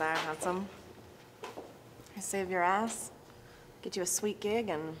fast there, handsome. I save your ass, get you a sweet gig,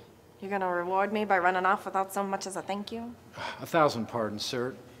 and you're gonna reward me by running off without so much as a thank you? 1,000 pardons,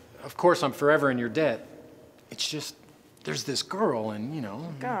 sir. Of course, I'm forever in your debt. It's just, there's this girl, and, you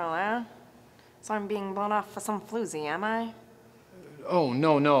know... Girl, eh? So I'm being blown off for some floozy, am I? Oh,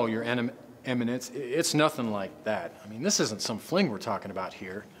 no, Your Eminence. It's nothing like that. I mean, this isn't some fling we're talking about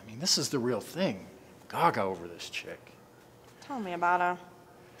here. I mean, this is the real thing. Gaga over this chick. Tell me about her.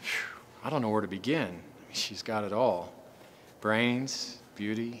 I don't know where to begin. I mean, she's got it all. Brains,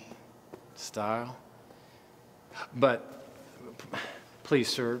 beauty, style. But, please,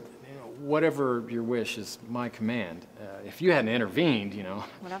 sir, whatever your wish is my command. If you hadn't intervened, you know...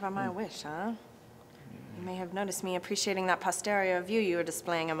 Whatever my wish, huh? You may have noticed me appreciating that posterior view you were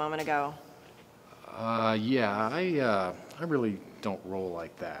displaying a moment ago. Yeah, I really don't roll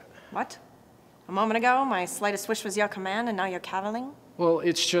like that. What? A moment ago, my slightest wish was your command, and now you're caviling? Well,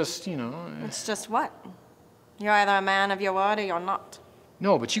 it's just, you know... It's just what? You're either a man of your word or you're not.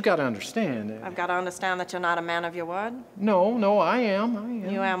 No, but you gotta understand... I've got to understand that you're not a man of your word? No, I am.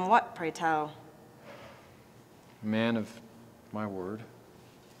 You am what, pray tell? Man of my word.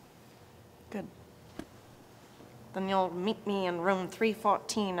 Good. Then you'll meet me in room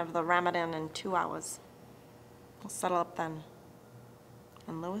 314 of the Ramadan in 2 hours. We'll settle up then.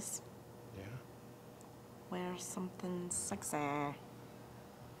 And Louis? Yeah? Wear something sexy.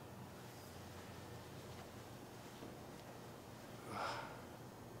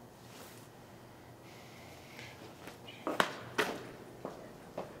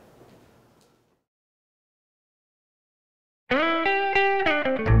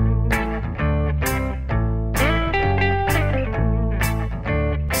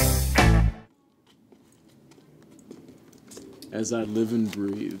 As I live and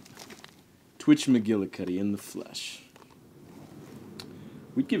breathe, Twitch McGillicuddy in the flesh.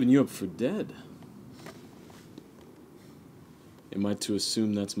 We'd given you up for dead. Am I to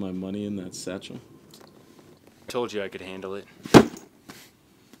assume that's my money in that satchel? I told you I could handle it.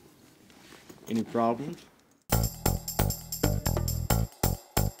 Any problems?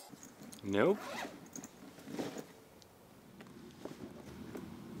 Nope.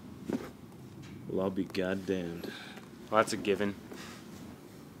 Well, I'll be goddamned. Well, that's a given.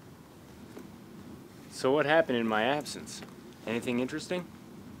 So what happened in my absence? Anything interesting?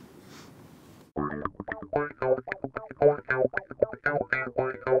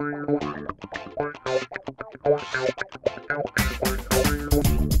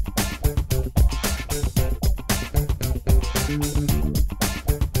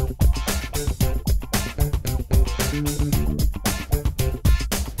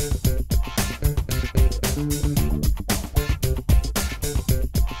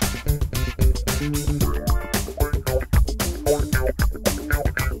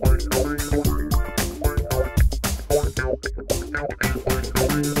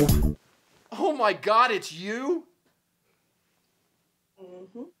 Oh my God, it's you?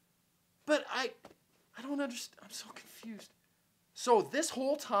 Mm-hmm. But I don't understand. I'm so confused. So this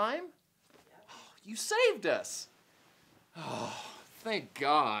whole time, you saved us. Oh, thank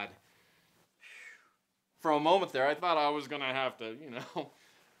God. For a moment there, I thought I was gonna have to, you know.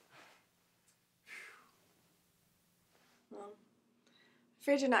 Well,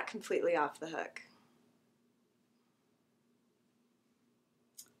 afraid you're not completely off the hook.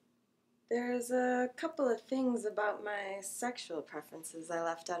 There's a couple of things about my sexual preferences I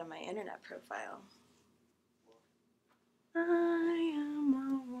left out of my internet profile. I am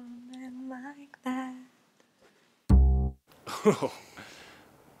a woman like that. Oh,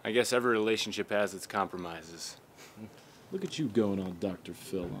 I guess every relationship has its compromises. Look at you going on Dr.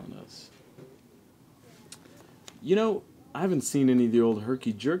 Phil on us. You know, I haven't seen any of the old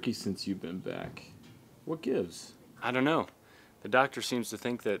herky-jerky since you've been back. What gives? I don't know. The doctor seems to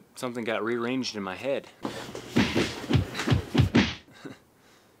think that something got rearranged in my head.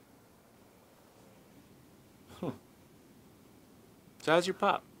 Huh. So how's your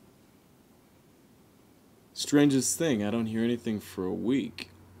pop? Strangest thing, I don't hear anything for a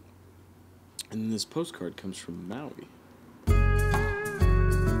week. And then this postcard comes from Maui.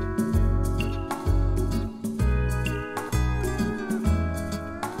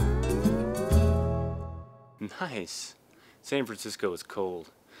 Nice. San Francisco is cold.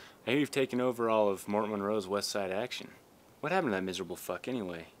 I hear you've taken over all of Mort Monroe's West Side action. What happened to that miserable fuck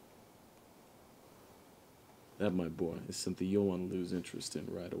anyway? That, my boy, is something you'll want to lose interest in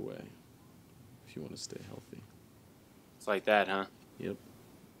right away. If you want to stay healthy. It's like that, huh? Yep.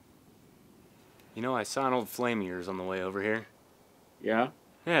 You know, I saw an old flame of yours on the way over here. Yeah?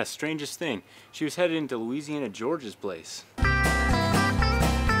 Yeah, strangest thing. She was headed into Louisiana George's place.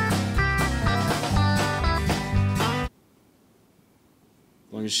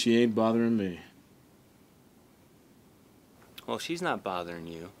 As long as she ain't bothering me. Well, she's not bothering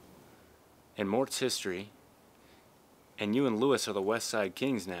you. And Mort's history. And you and Lewis are the West Side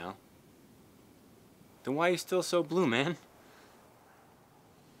Kings now. Then why are you still so blue, man?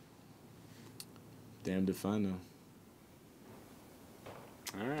 Damned if I know.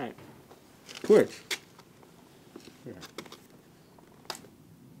 All right. Quick. Here.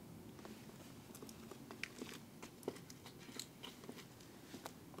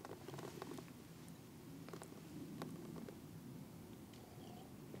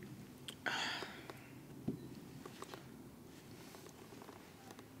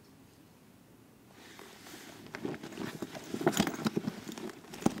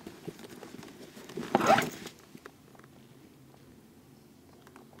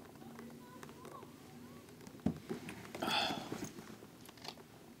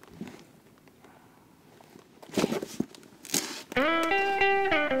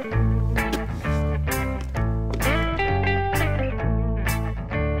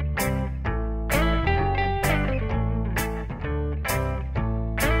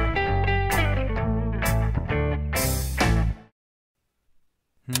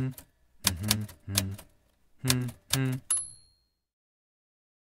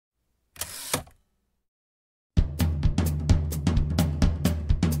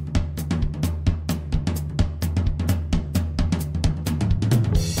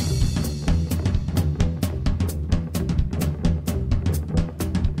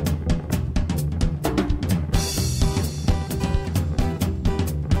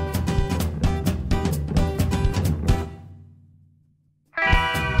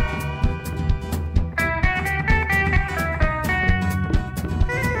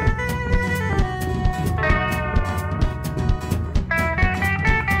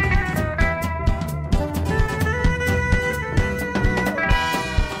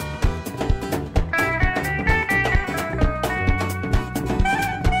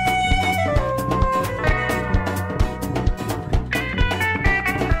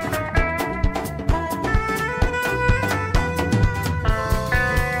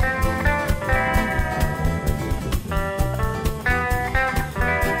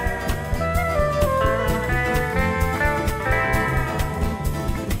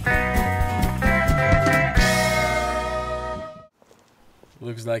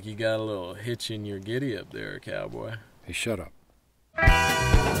 Looks like you got a little hitch in your giddy up there, cowboy. Hey, shut up.